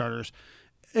of Kickstarters,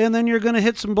 and then you're going to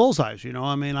hit some bullseyes.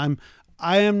 I mean,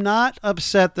 I am not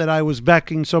upset that I was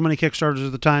backing so many Kickstarters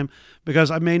at the time because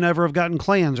I may never have gotten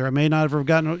Clans or I may not have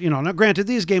gotten, now granted,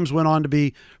 these games went on to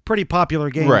be pretty popular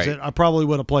games Right. that I probably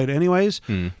would have played anyways,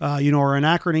 or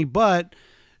Anachrony, but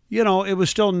it was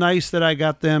still nice that I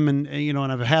got them and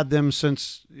I've had them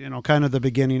since, kind of the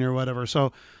beginning or whatever.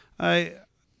 So I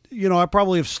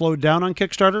probably have slowed down on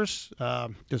Kickstarters,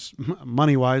 just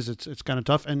money-wise. It's kind of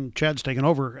tough, and Chad's taken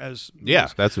over as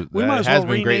That's what we that might as has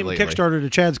well been great rename lately. Kickstarter to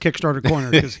Chad's Kickstarter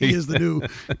Corner because he is the new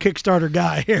Kickstarter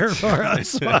guy here for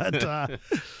us. But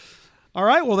all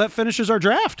right, well that finishes our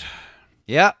draft.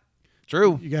 Yeah,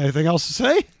 true. You got anything else to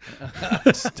say?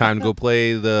 It's time to go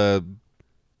play the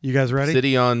You guys ready?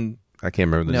 City on. I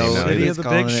can't remember the name now. City It's of the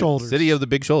calling Big it Shoulders. City of the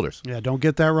Big Shoulders. Yeah, don't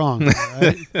get that wrong. All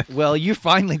right? Well, you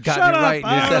finally got Shut it up! right.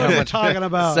 I You don't said know how what you're much talking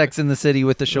about. Sex in the City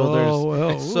with the shoulders. Oh,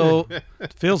 well, So,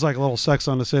 it feels like a little Sex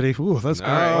on the City. Ooh, that's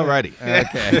great. Alrighty.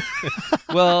 okay.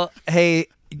 Well, hey,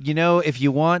 if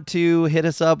you want to hit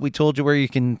us up, we told you where you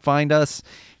can find us.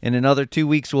 In another 2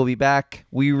 weeks, we'll be back.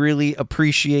 We really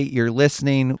appreciate your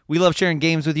listening. We love sharing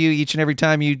games with you each and every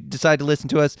time you decide to listen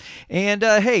to us. And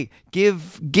hey,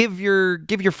 give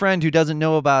your friend who doesn't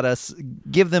know about us,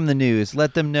 give them the news.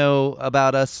 Let them know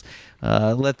about us.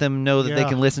 Let them know that they Yeah.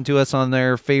 can listen to us on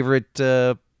their favorite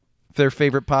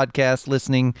podcast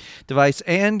listening device.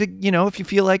 And if you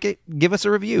feel like it, give us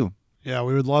a review. Yeah,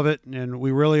 we would love it, and we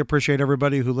really appreciate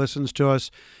everybody who listens to us.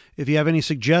 If you have any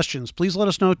suggestions, please let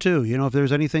us know too. If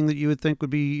there's anything that you would think would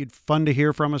be fun to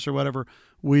hear from us or whatever,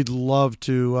 we'd love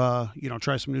to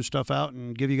try some new stuff out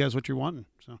and give you guys what you're wanting.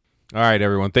 So, All right,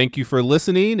 everyone. Thank you for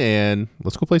listening, and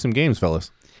let's go play some games, fellas.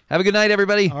 Have a good night,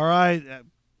 everybody. all right,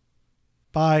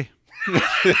 bye. All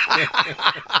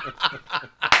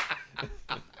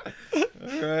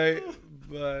right.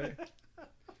 Bye.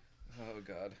 Oh,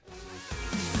 God.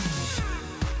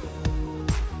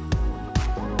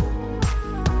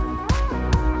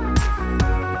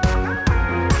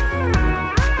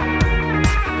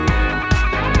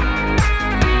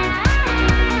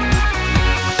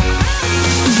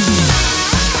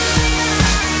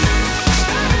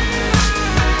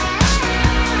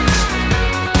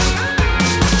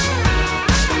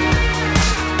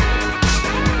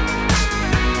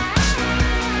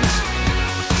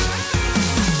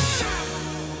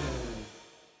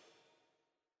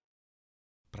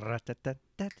 I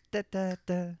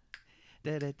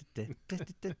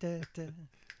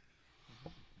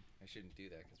shouldn't do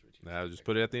that because Richie. I'll just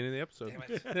put it at the end of the episode.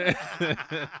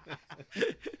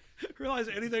 Realize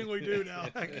anything we do now,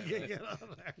 I can't get on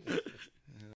there.